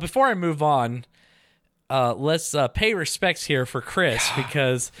 Now, before I move on, let's pay respects here for Chris,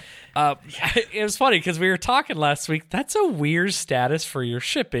 because it was funny because we were talking last week. That's a weird status for your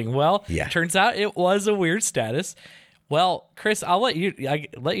shipping. Well, turns out it was a weird status. Well, Chris, I'll let you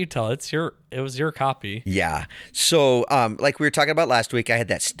tell. It was your copy. Yeah. So, like we were talking about last week, I had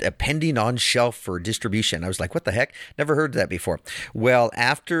that pending on shelf for distribution. I was like, what the heck? Never heard of that before. Well,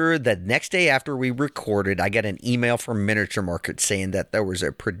 after the next day after we recorded, I got an email from Miniature Market saying that there was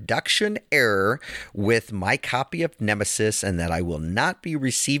a production error with my copy of Nemesis and that I will not be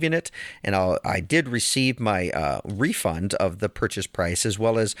receiving it. And I did receive my refund of the purchase price, as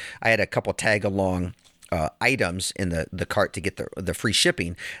well as I had a couple tag along items in the cart to get the free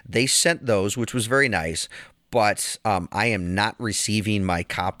shipping. They sent those, which was very nice. but I am not receiving my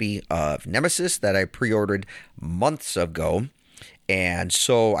copy of Nemesis that I pre-ordered months ago. And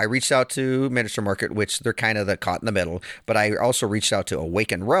so I reached out to Miniature Market, which they're kind of the caught in the middle, but I also reached out to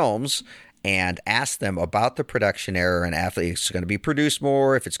Awaken Realms and asked them about the production error and if it's going to be produced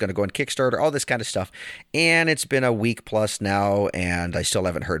more, if it's going to go on Kickstarter, all this kind of stuff. And it's been a week plus now, and I still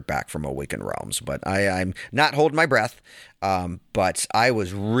haven't heard back from Awaken Realms. But I'm not holding my breath. But I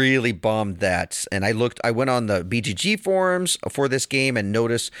was really bummed that, and I went on the BGG forums for this game and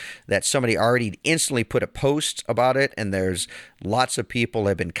noticed that somebody already instantly put a post about it, and there's lots of people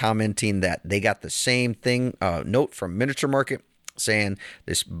have been commenting that they got the same thing, note from Miniature Market, saying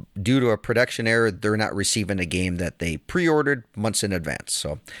this due to a production error, they're not receiving a game that they pre-ordered months in advance.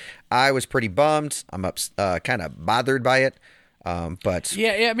 So I was pretty bummed. I'm kind of bothered by it. But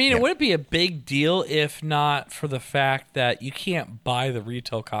yeah, I mean, it wouldn't be a big deal if not for the fact that you can't buy the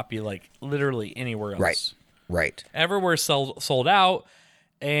retail copy like literally anywhere else. Right. Everywhere sold out.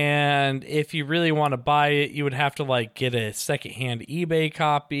 And if you really want to buy it, you would have to like get a secondhand eBay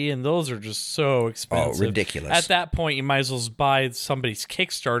copy, and those are just so expensive. Oh, ridiculous. At that point, you might as well buy somebody's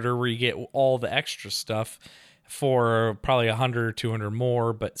Kickstarter where you get all the extra stuff for probably 100 or 200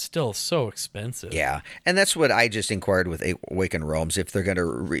 more, but still so expensive. Yeah, and that's what I just inquired with Awaken Realms, if they're going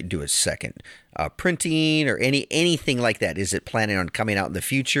to do a second printing or anything like that. Is it planning on coming out in the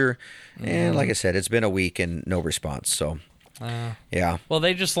future? And like I said, it's been a week and no response, so... yeah. Well,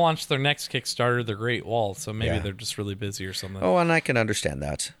 they just launched their next Kickstarter, The Great Wall, so maybe they're just really busy or something. Oh, and I can understand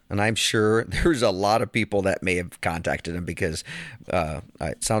that. And I'm sure there's a lot of people that may have contacted them because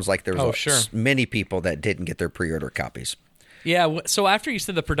it sounds like there's many people that didn't get their pre-order copies. Yeah, so after you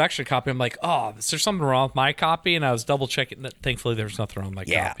said the production copy, I'm like, oh, is there something wrong with my copy? And I was double-checking. Thankfully, there was nothing wrong with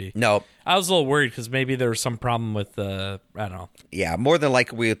my copy. No. I was a little worried because maybe there was some problem with I don't know. Yeah, more than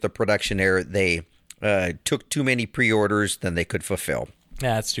likely with the production error, they... took too many pre-orders than they could fulfill.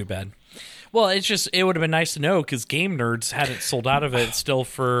 Yeah, that's too bad. Well, it would have been nice to know because Game Nerds hadn't sold out of it still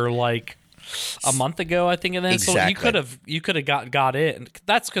for like a month ago, I think. And then exactly. So you could have got it. And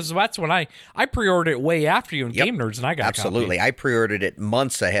that's when I pre-ordered it way after you in Game Nerds, and I got absolutely. A copy. I pre-ordered it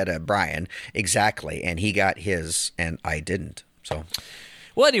months ahead of Brian, exactly, and he got his, and I didn't. So.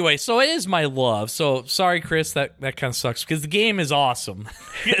 Well, anyway, so it is my love. So sorry, Chris, that kind of sucks because the game is awesome.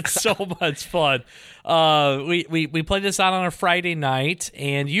 It's so much fun. We played this out on a Friday night,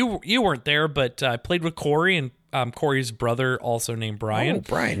 and you weren't there, but I played with Corey and Corey's brother, also named Brian. Oh,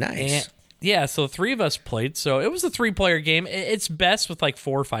 Brian, nice. And, yeah, so 3 of us played. So it was a 3-player game. It's best with like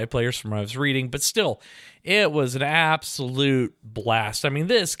 4 or 5 players from what I was reading, but still, it was an absolute blast. I mean,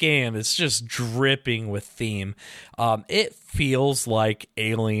 this game is just dripping with theme. It feels like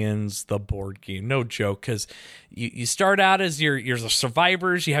Aliens, the board game. No joke, because you start out as you're the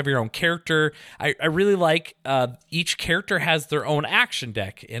survivors. You have your own character. I really like each character has their own action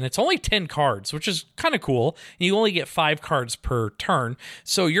deck, and it's only 10 cards, which is kind of cool. And you only get 5 cards per turn,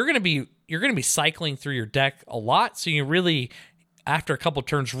 so you're gonna be cycling through your deck a lot. So you really, after a couple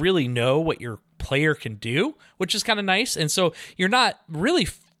turns, really know what your player can do, which is kind of nice. And so you're not really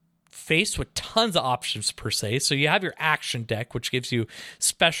faced with tons of options per se. So you have your action deck, which gives you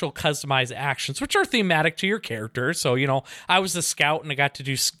special customized actions, which are thematic to your character. So, I was the scout and I got to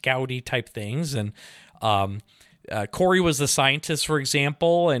do scouty type things. And Corey was the scientist, for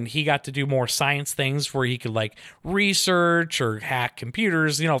example, and he got to do more science things where he could like research or hack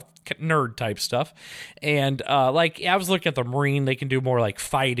computers, nerd type stuff. And I was looking at the Marine, they can do more like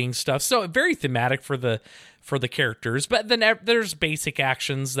fighting stuff. So very thematic for the characters, but then there's basic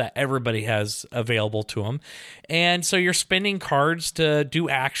actions that everybody has available to them. And so you're spending cards to do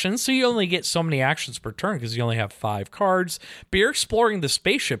actions. So you only get so many actions per turn because you only have 5 cards, but you're exploring the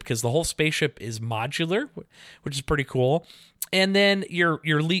spaceship because the whole spaceship is modular, which is pretty cool. And then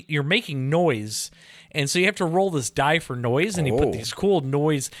you're making noise. And so you have to roll this die for noise, and you put these cool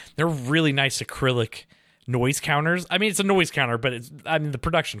noise. They're really nice acrylic noise counters. I mean, it's a noise counter, but the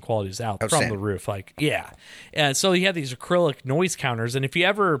production quality is out from the roof. And so you have these acrylic noise counters, and if you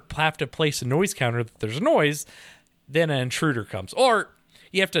ever have to place a noise counter that there's noise, then an intruder comes. Or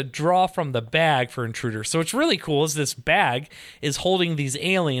you have to draw from the bag for intruder. So what's really cool is this bag is holding these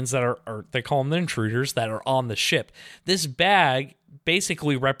aliens that are they call them the intruders, that are on the ship. This bag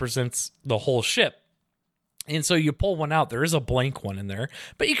basically represents the whole ship. And so you pull one out. There is a blank one in there,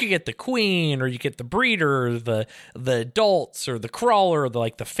 but you could get the queen, or you get the breeder, or the adults, or the crawler, or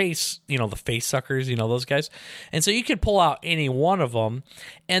the face, the face suckers, those guys. And so you could pull out any one of them.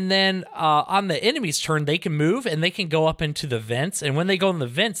 And then on the enemy's turn, they can move and they can go up into the vents. And when they go in the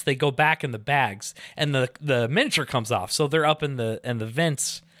vents, they go back in the bags, and the miniature comes off. So they're up in the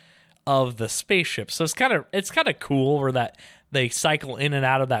vents of the spaceship. So it's kind of cool where that they cycle in and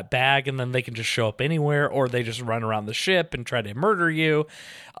out of that bag, and then they can just show up anywhere, or they just run around the ship and try to murder you.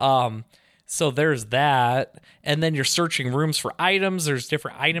 So there's that. And then you're searching rooms for items. There's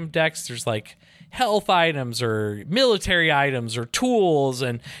different item decks. There's like health items or military items or tools,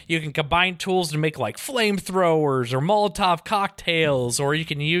 and you can combine tools to make like flamethrowers or Molotov cocktails, or you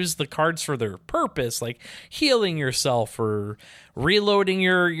can use the cards for their purpose, like healing yourself or reloading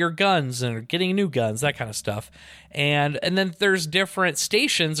your guns and getting new guns, that kind of stuff. And then there's different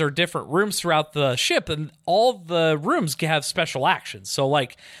stations or different rooms throughout the ship, and all the rooms have special actions. So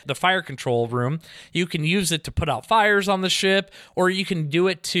like the fire control room, you can use it to put out fires on the ship, or you can do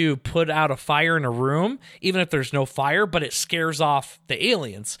it to put out a fire in a room, even if there's no fire, but it scares off the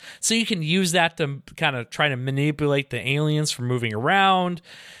aliens. So you can use that to kind of try to manipulate the aliens from moving around.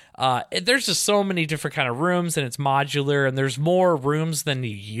 There's just so many different kind of rooms, and it's modular, and there's more rooms than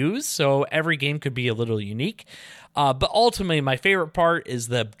you use, so every game could be a little unique. But ultimately, my favorite part is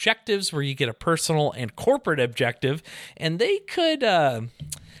the objectives, where you get a personal and corporate objective, and they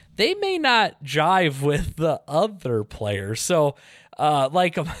may not jive with the other players. So,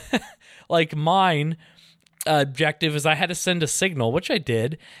 like mine objective is I had to send a signal, which I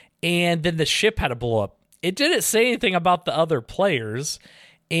did, and then the ship had to blow up. It didn't say anything about the other players.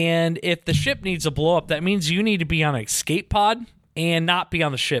 And if the ship needs to blow up, that means you need to be on an escape pod and not be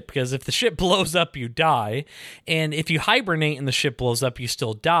on the ship, because if the ship blows up, you die. And if you hibernate and the ship blows up, you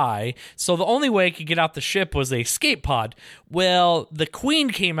still die. So the only way I could get out the ship was a escape pod. Well, the Queen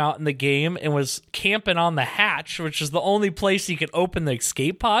came out in the game and was camping on the hatch, which is the only place you could open the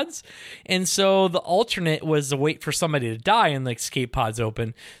escape pods. And so the alternate was to wait for somebody to die and the escape pods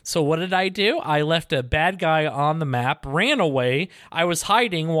open. So what did I do? I left a bad guy on the map, ran away. I was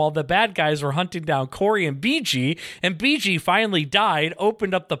hiding while the bad guys were hunting down Corey and BG, and BG finally died,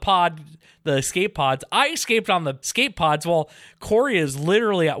 opened up the escape pods. I escaped on the escape pods while Corey is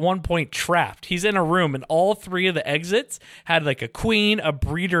literally at one point trapped. He's in a room, and all three of the exits had like a queen, a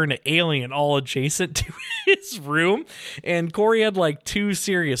breeder, and an alien all adjacent to his room. And Corey had like 2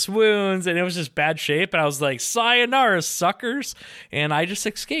 serious wounds, and it was just bad shape. And I was like, sayonara, suckers. And I just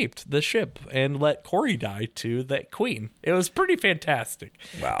escaped the ship and let Corey die to that queen. It was pretty fantastic.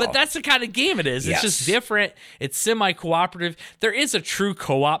 Wow. But that's the kind of game it is. Yes. It's just different. It's semi-cooperative. There is a true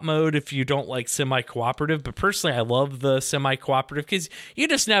co-op mode if you don't like semi-cooperative, but personally I love the semi-cooperative because you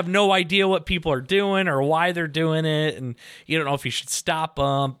just have no idea what people are doing or why they're doing it, and you don't know if you should stop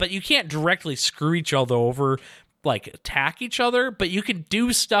them, but you can't directly screw each other over, like attack each other, but you can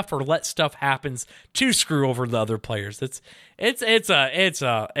do stuff or let stuff happen to screw over the other players. It was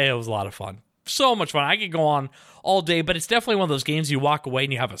a lot of fun. So much fun. I could go on all day, but it's definitely one of those games you walk away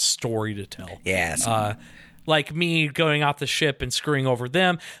and you have a story to tell. Yes. Like me going off the ship and screwing over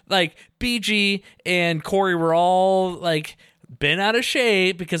them. Like BG and Corey were all like been out of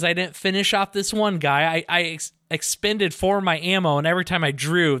shape because I didn't finish off this one guy. I expended 4 of my ammo, and every time I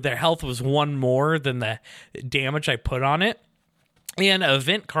drew, their health was 1 more than the damage I put on it. And an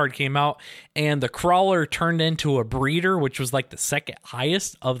event card came out, and the crawler turned into a breeder, which was like the second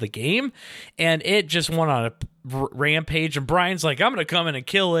highest of the game, and it just went on a rampage. And Brian's like, I'm gonna come in and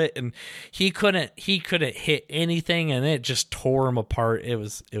kill it, and he couldn't hit anything, and it just tore him apart. It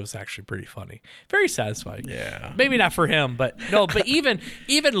was actually pretty funny, very satisfying. Yeah, maybe not for him, but no. But even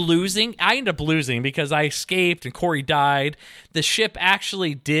losing, I ended up losing because I escaped and Corey died. The ship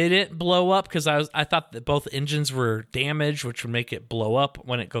actually didn't blow up because I thought that both engines were damaged, which would make it blow up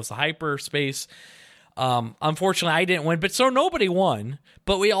when it goes to hyperspace. Unfortunately, I didn't win, but so nobody won.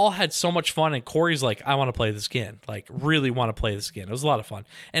 But we all had so much fun, and Corey's like, I want to play this again. Like, really want to play this again. It was a lot of fun.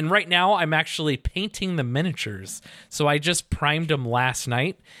 And right now, I'm actually painting the miniatures. So I just primed them last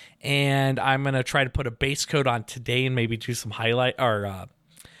night, and I'm going to try to put a base coat on today and maybe do some highlight or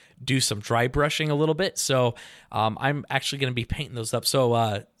do some dry brushing a little bit. So I'm actually going to be painting those up.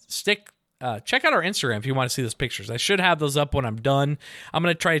 So check out our Instagram if you want to see those pictures. I should have those up when I'm done. I'm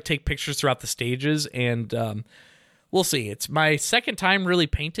going to try to take pictures throughout the stages, and we'll see. It's my second time really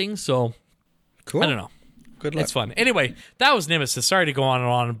painting, so cool. I don't know. Good luck. It's fun. Anyway, that was Nemesis. Sorry to go on and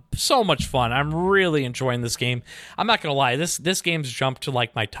on. So much fun. I'm really enjoying this game. I'm not going to lie. This game's jumped to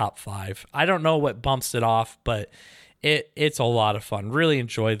like my top 5. I don't know what bumps it off, but it's a lot of fun. Really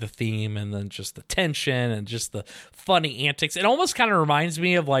enjoy the theme, and then just the tension and just the funny antics. It almost kind of reminds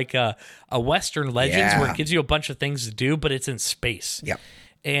me of like a Western Legends where it gives you a bunch of things to do, but it's in space. Yep.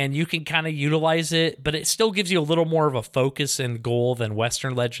 and you can kind of utilize it, but it still gives you a little more of a focus and goal than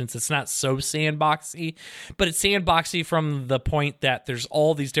Western Legends. It's not so sandboxy, but it's sandboxy from the point that there's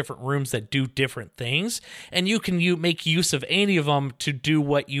all these different rooms that do different things, and you can make use of any of them to do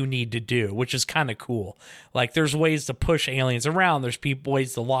what you need to do, which is kind of cool. Like, there's ways to push aliens around, there's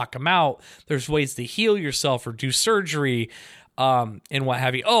ways to lock them out, there's ways to heal yourself or do surgery, and what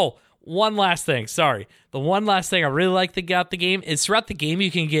have you. Oh, one last thing. Sorry. The one last thing I really like about the game is throughout the game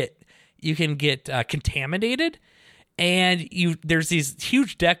you can get contaminated, and there's these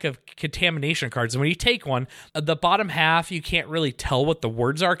huge deck of contamination cards. And when you take one, the bottom half you can't really tell what the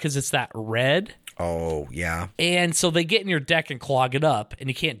words are because it's that red. Oh, yeah. And so they get in your deck and clog it up, and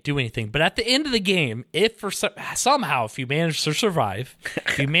you can't do anything. But at the end of the game, if somehow if you manage to survive,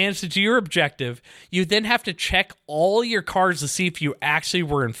 if you manage to do your objective, you then have to check all your cards to see if you actually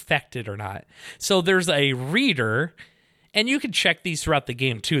were infected or not. So there's a reader, and you can check these throughout the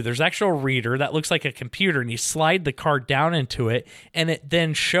game too. There's actual reader that looks like a computer, and you slide the card down into it, and it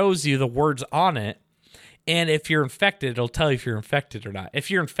then shows you the words on it. And if you're infected, it'll tell you if you're infected or not.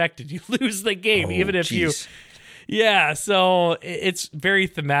 If you're infected, you lose the game, even if you... Yeah, so it's very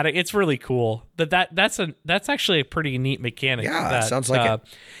thematic. It's really cool. That's actually a pretty neat mechanic. Yeah, sounds like it.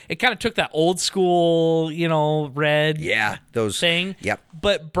 It kind of took that old school, red thing,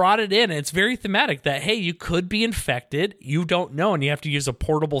 but brought it in. It's very thematic that, hey, you could be infected, you don't know, and you have to use a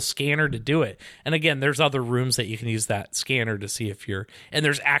portable scanner to do it. And again, there's other rooms that you can use that scanner to see if you're, and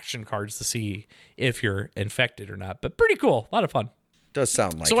there's action cards to see if you're infected or not. But pretty cool, a lot of fun. Does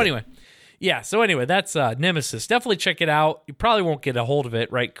sound like so it. Anyway. Yeah, so anyway, that's Nemesis. Definitely check it out. You probably won't get a hold of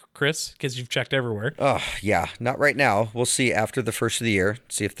it, right, Chris? Because you've checked everywhere. Oh, yeah. Not right now. We'll see after the first of the year,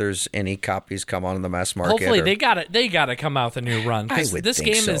 see if there's any copies come on in the mass market. Hopefully, they got to come out with a new run. I would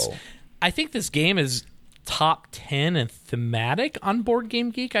think so. I think this game is top 10 and thematic on Board Game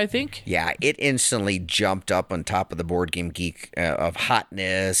Geek, I think. Yeah, it instantly jumped up on top of the Board Game Geek of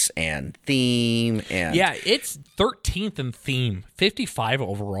hotness and theme. And yeah, it's 13th in theme, 55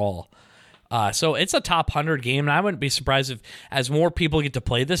 overall. So it's a top 100 game, and I wouldn't be surprised if, as more people get to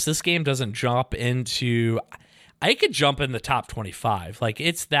play this game doesn't jump into... I could jump in the top 25. Like,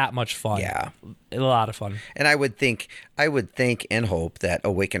 it's that much fun. Yeah. A lot of fun. And I would think and hope that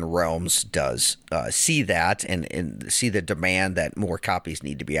Awakened Realms does see that and see the demand that more copies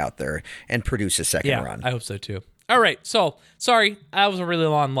need to be out there and produce a second run. I hope so, too. All right, so, sorry, that was a really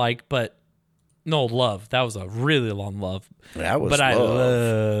long but... No, love. That was a really long love. That was But love. I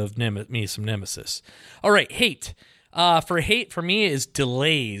love me some Nemesis. All right, hate. For me is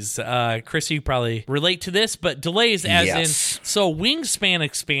delays. Chris, you probably relate to this, but delays as in... So Wingspan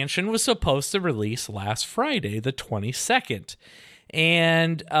expansion was supposed to release last Friday, the 22nd.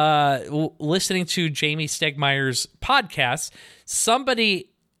 And listening to Jamie Stegmeier's podcast,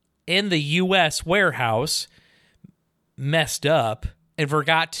 somebody in the U.S. warehouse messed up and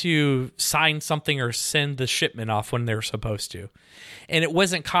forgot to sign something or send the shipment off when they were supposed to. And it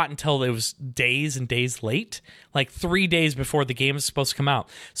wasn't caught until it was days and days late, like 3 days before the game was supposed to come out.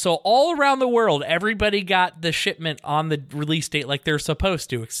 So all around the world, everybody got the shipment on the release date like they're supposed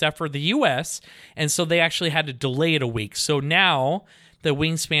to, except for the US. And so they actually had to delay it a week. So now the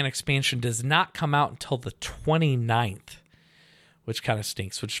Wingspan expansion does not come out until the 29th, which kind of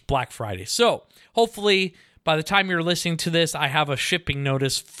stinks, which is Black Friday. So hopefully... by the time you're listening to this, I have a shipping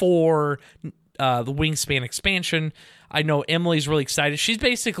notice for the Wingspan expansion. I know Emily's really excited. She's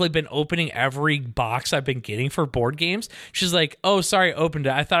basically been opening every box I've been getting for board games. She's like, oh, sorry, I opened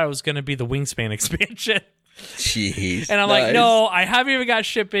it. I thought it was going to be the Wingspan expansion. Jeez. And I'm like, no, I haven't even got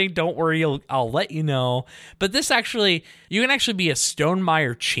shipping. Don't worry, I'll let you know. But this actually, you can actually be a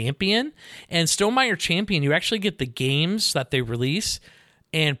Stonemaier champion. And Stonemaier champion, you actually get the games that they release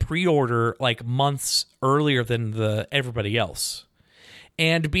and pre-order like months earlier than everybody else.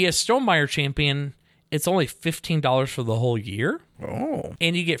 And to be a Stonemaier champion, it's only $15 for the whole year. Oh.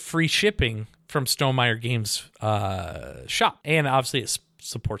 And you get free shipping from Stonemaier Games shop. And obviously it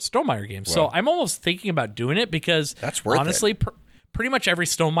supports Stonemaier Games. Well, so I'm almost thinking about doing it because that's worth honestly, pretty much every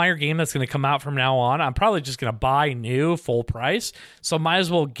Stonemaier game that's going to come out from now on, I'm probably just going to buy new full price. So might as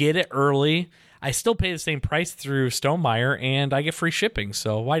well get it early. I still pay the same price through Stonemaier, and I get free shipping,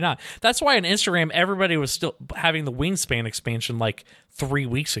 so why not? That's why on Instagram, everybody was still having the Wingspan expansion like 3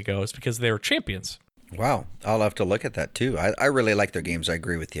 weeks ago. It's because they were champions. Wow. I'll have to look at that, too. I really like their games. I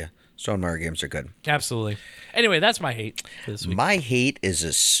agree with you. Stonemaier games are good. Absolutely. Anyway, that's my hate for this week. My hate is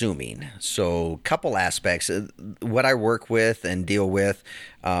assuming. So, couple aspects. What I work with and deal with,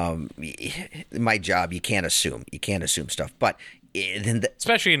 my job, you can't assume. You can't assume stuff. But then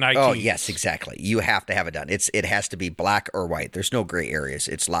especially in IT. Oh, yes, exactly. You have to have it done. It has to be black or white. There's no gray areas.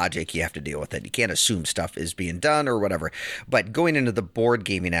 It's logic. You have to deal with it. You can't assume stuff is being done or whatever. But going into the board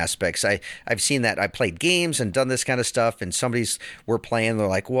gaming aspects, I've seen that. I played games and done this kind of stuff, and we're playing. They're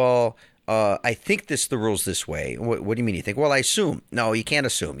like, well, I think the rules this way. What do you mean you think? Well, I assume. No, you can't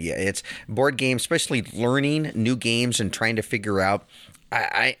assume. Yeah, it's board games, especially learning new games and trying to figure out.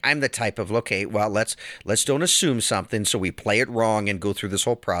 I'm the type of, okay, well, let's don't assume something, so we play it wrong and go through this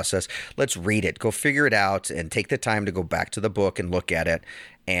whole process. Let's read it, go figure it out, and take the time to go back to the book and look at it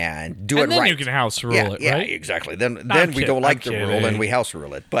and do it right. And then you can house rule it, right? Yeah, exactly. Then we don't like the rule and we house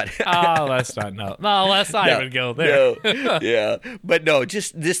rule it. But let's not even go there. No, yeah, but no,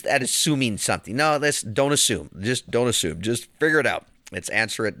 just that assuming something. No, don't assume. Just don't assume. Just figure it out. Let's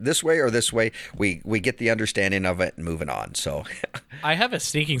answer it this way or this way. We get the understanding of it and moving on. So I have a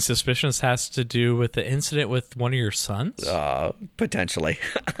sneaking suspicion this has to do with the incident with one of your sons. Potentially.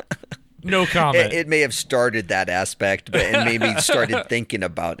 No comment. It may have started that aspect, and maybe started thinking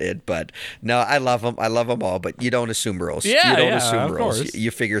about it. But no, I love them. I love them all. But you don't assume rules. Yeah, you don't assume rules. Course.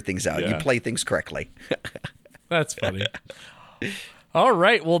 You figure things out. Yeah. You play things correctly. That's funny. All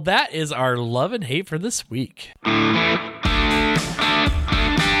right. Well, that is our love and hate for this week.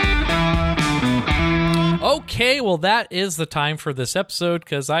 Okay, well, that is the time for this episode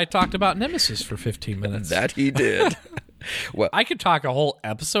because I talked about Nemesis for 15 minutes. That he did. Well, I could talk a whole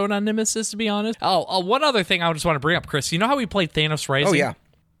episode on Nemesis, to be honest. One other thing I just want to bring up, Chris. You know how we played Thanos Rising? Oh, yeah.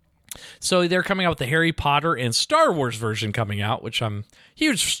 So they're coming out with the Harry Potter and Star Wars version coming out, which I'm a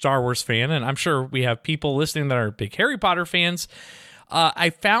huge Star Wars fan, and I'm sure we have people listening that are big Harry Potter fans. I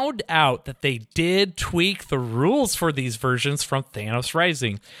found out that they did tweak the rules for these versions from Thanos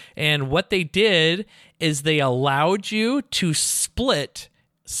Rising. And what they did is they allowed you to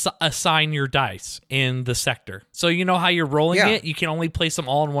assign your dice in the sector. So you know how you're rolling it? You can only place them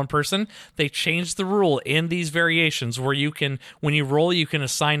all in one person. They changed the rule in these variations where you can, when you roll, you can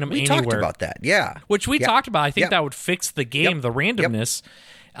assign them anywhere. We talked about that, yeah. Which we talked about. I think that would fix the game, the randomness.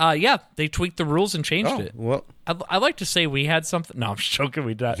 They tweaked the rules and changed it. Well, I like to say we had something. No, I'm just joking.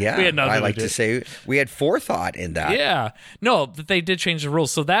 We did. Yeah, we had nothing I like to say we had forethought in that. Yeah, no, that they did change the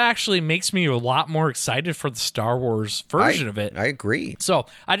rules, so that actually makes me a lot more excited for the Star Wars version of it. I agree. So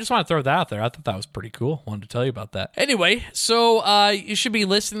I just want to throw that out there. I thought that was pretty cool. Wanted to tell you about that. Anyway, so you should be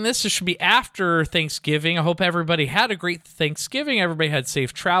listening to this. This should be after Thanksgiving. I hope everybody had a great Thanksgiving. Everybody had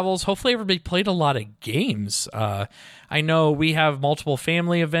safe travels. Hopefully, everybody played a lot of games. I know we have multiple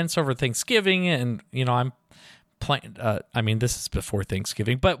family events over Thanksgiving, and I'm this is before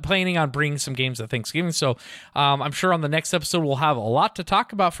Thanksgiving, but planning on bringing some games at Thanksgiving. So I'm sure on the next episode, we'll have a lot to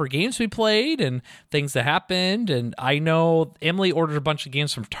talk about for games we played and things that happened. And I know Emily ordered a bunch of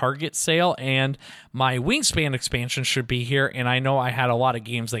games from Target sale, and my Wingspan expansion should be here. And I know I had a lot of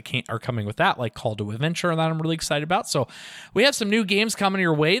games that are coming with that, like Call to Adventure, that I'm really excited about. So we have some new games coming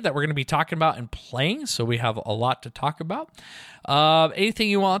your way that we're going to be talking about and playing. So we have a lot to talk about. Anything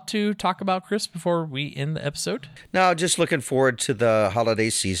you want to talk about, Chris, before we end the episode? No, just looking forward to the holiday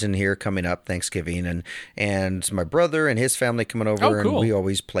season here coming up, Thanksgiving, and my brother and his family coming over, and we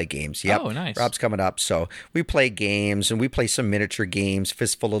always play games. Yep. Oh, nice. Rob's coming up, so we play games, and we play some miniature games,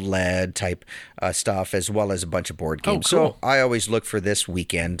 Fistful of Lead type stuff, as well as a bunch of board games. Oh, cool. So I always look for this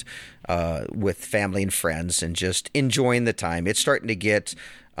weekend with family and friends and just enjoying the time. It's starting to get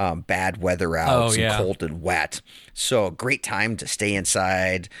bad weather out, and cold and wet. So great time to stay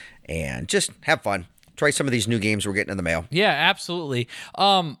inside and just have fun. Try some of these new games we're getting in the mail. Yeah, absolutely.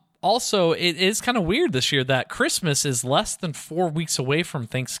 Also, it is kind of weird this year that Christmas is less than 4 weeks away from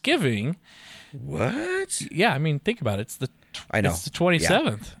Thanksgiving. What? Yeah, I mean, think about it. It's the 27th.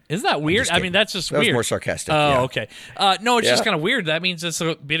 Yeah. Isn't that weird? I mean, that's just that weird. Was more sarcastic. Oh, okay. No, it's just kind of weird. That means it's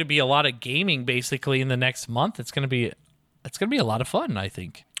going to be a lot of gaming basically in the next month. It's going to be a lot of fun, I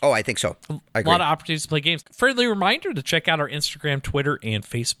think. Oh, I think so. I agree. A lot of opportunities to play games. Friendly reminder to check out our Instagram, Twitter, and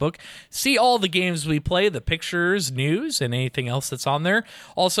Facebook. See all the games we play, the pictures, news, and anything else that's on there.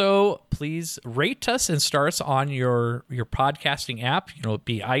 Also, please rate us and star us on your podcasting app. It'd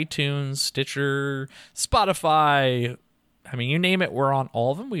be iTunes, Stitcher, Spotify. I mean, you name it, we're on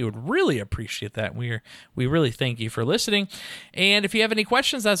all of them. We would really appreciate that. We really thank you for listening. And if you have any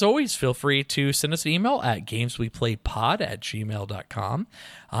questions, as always, feel free to send us an email at gamesweplaypod@gmail.com.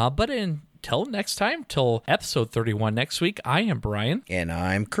 But until next time, till episode 31 next week, I am Brian. And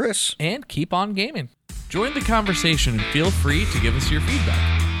I'm Chris. And keep on gaming. Join the conversation and feel free to give us your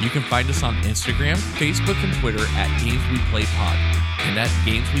feedback. You can find us on Instagram, Facebook, and Twitter at GamesWePlayPod and at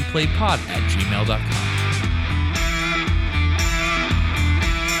GamesWePlayPod@gmail.com.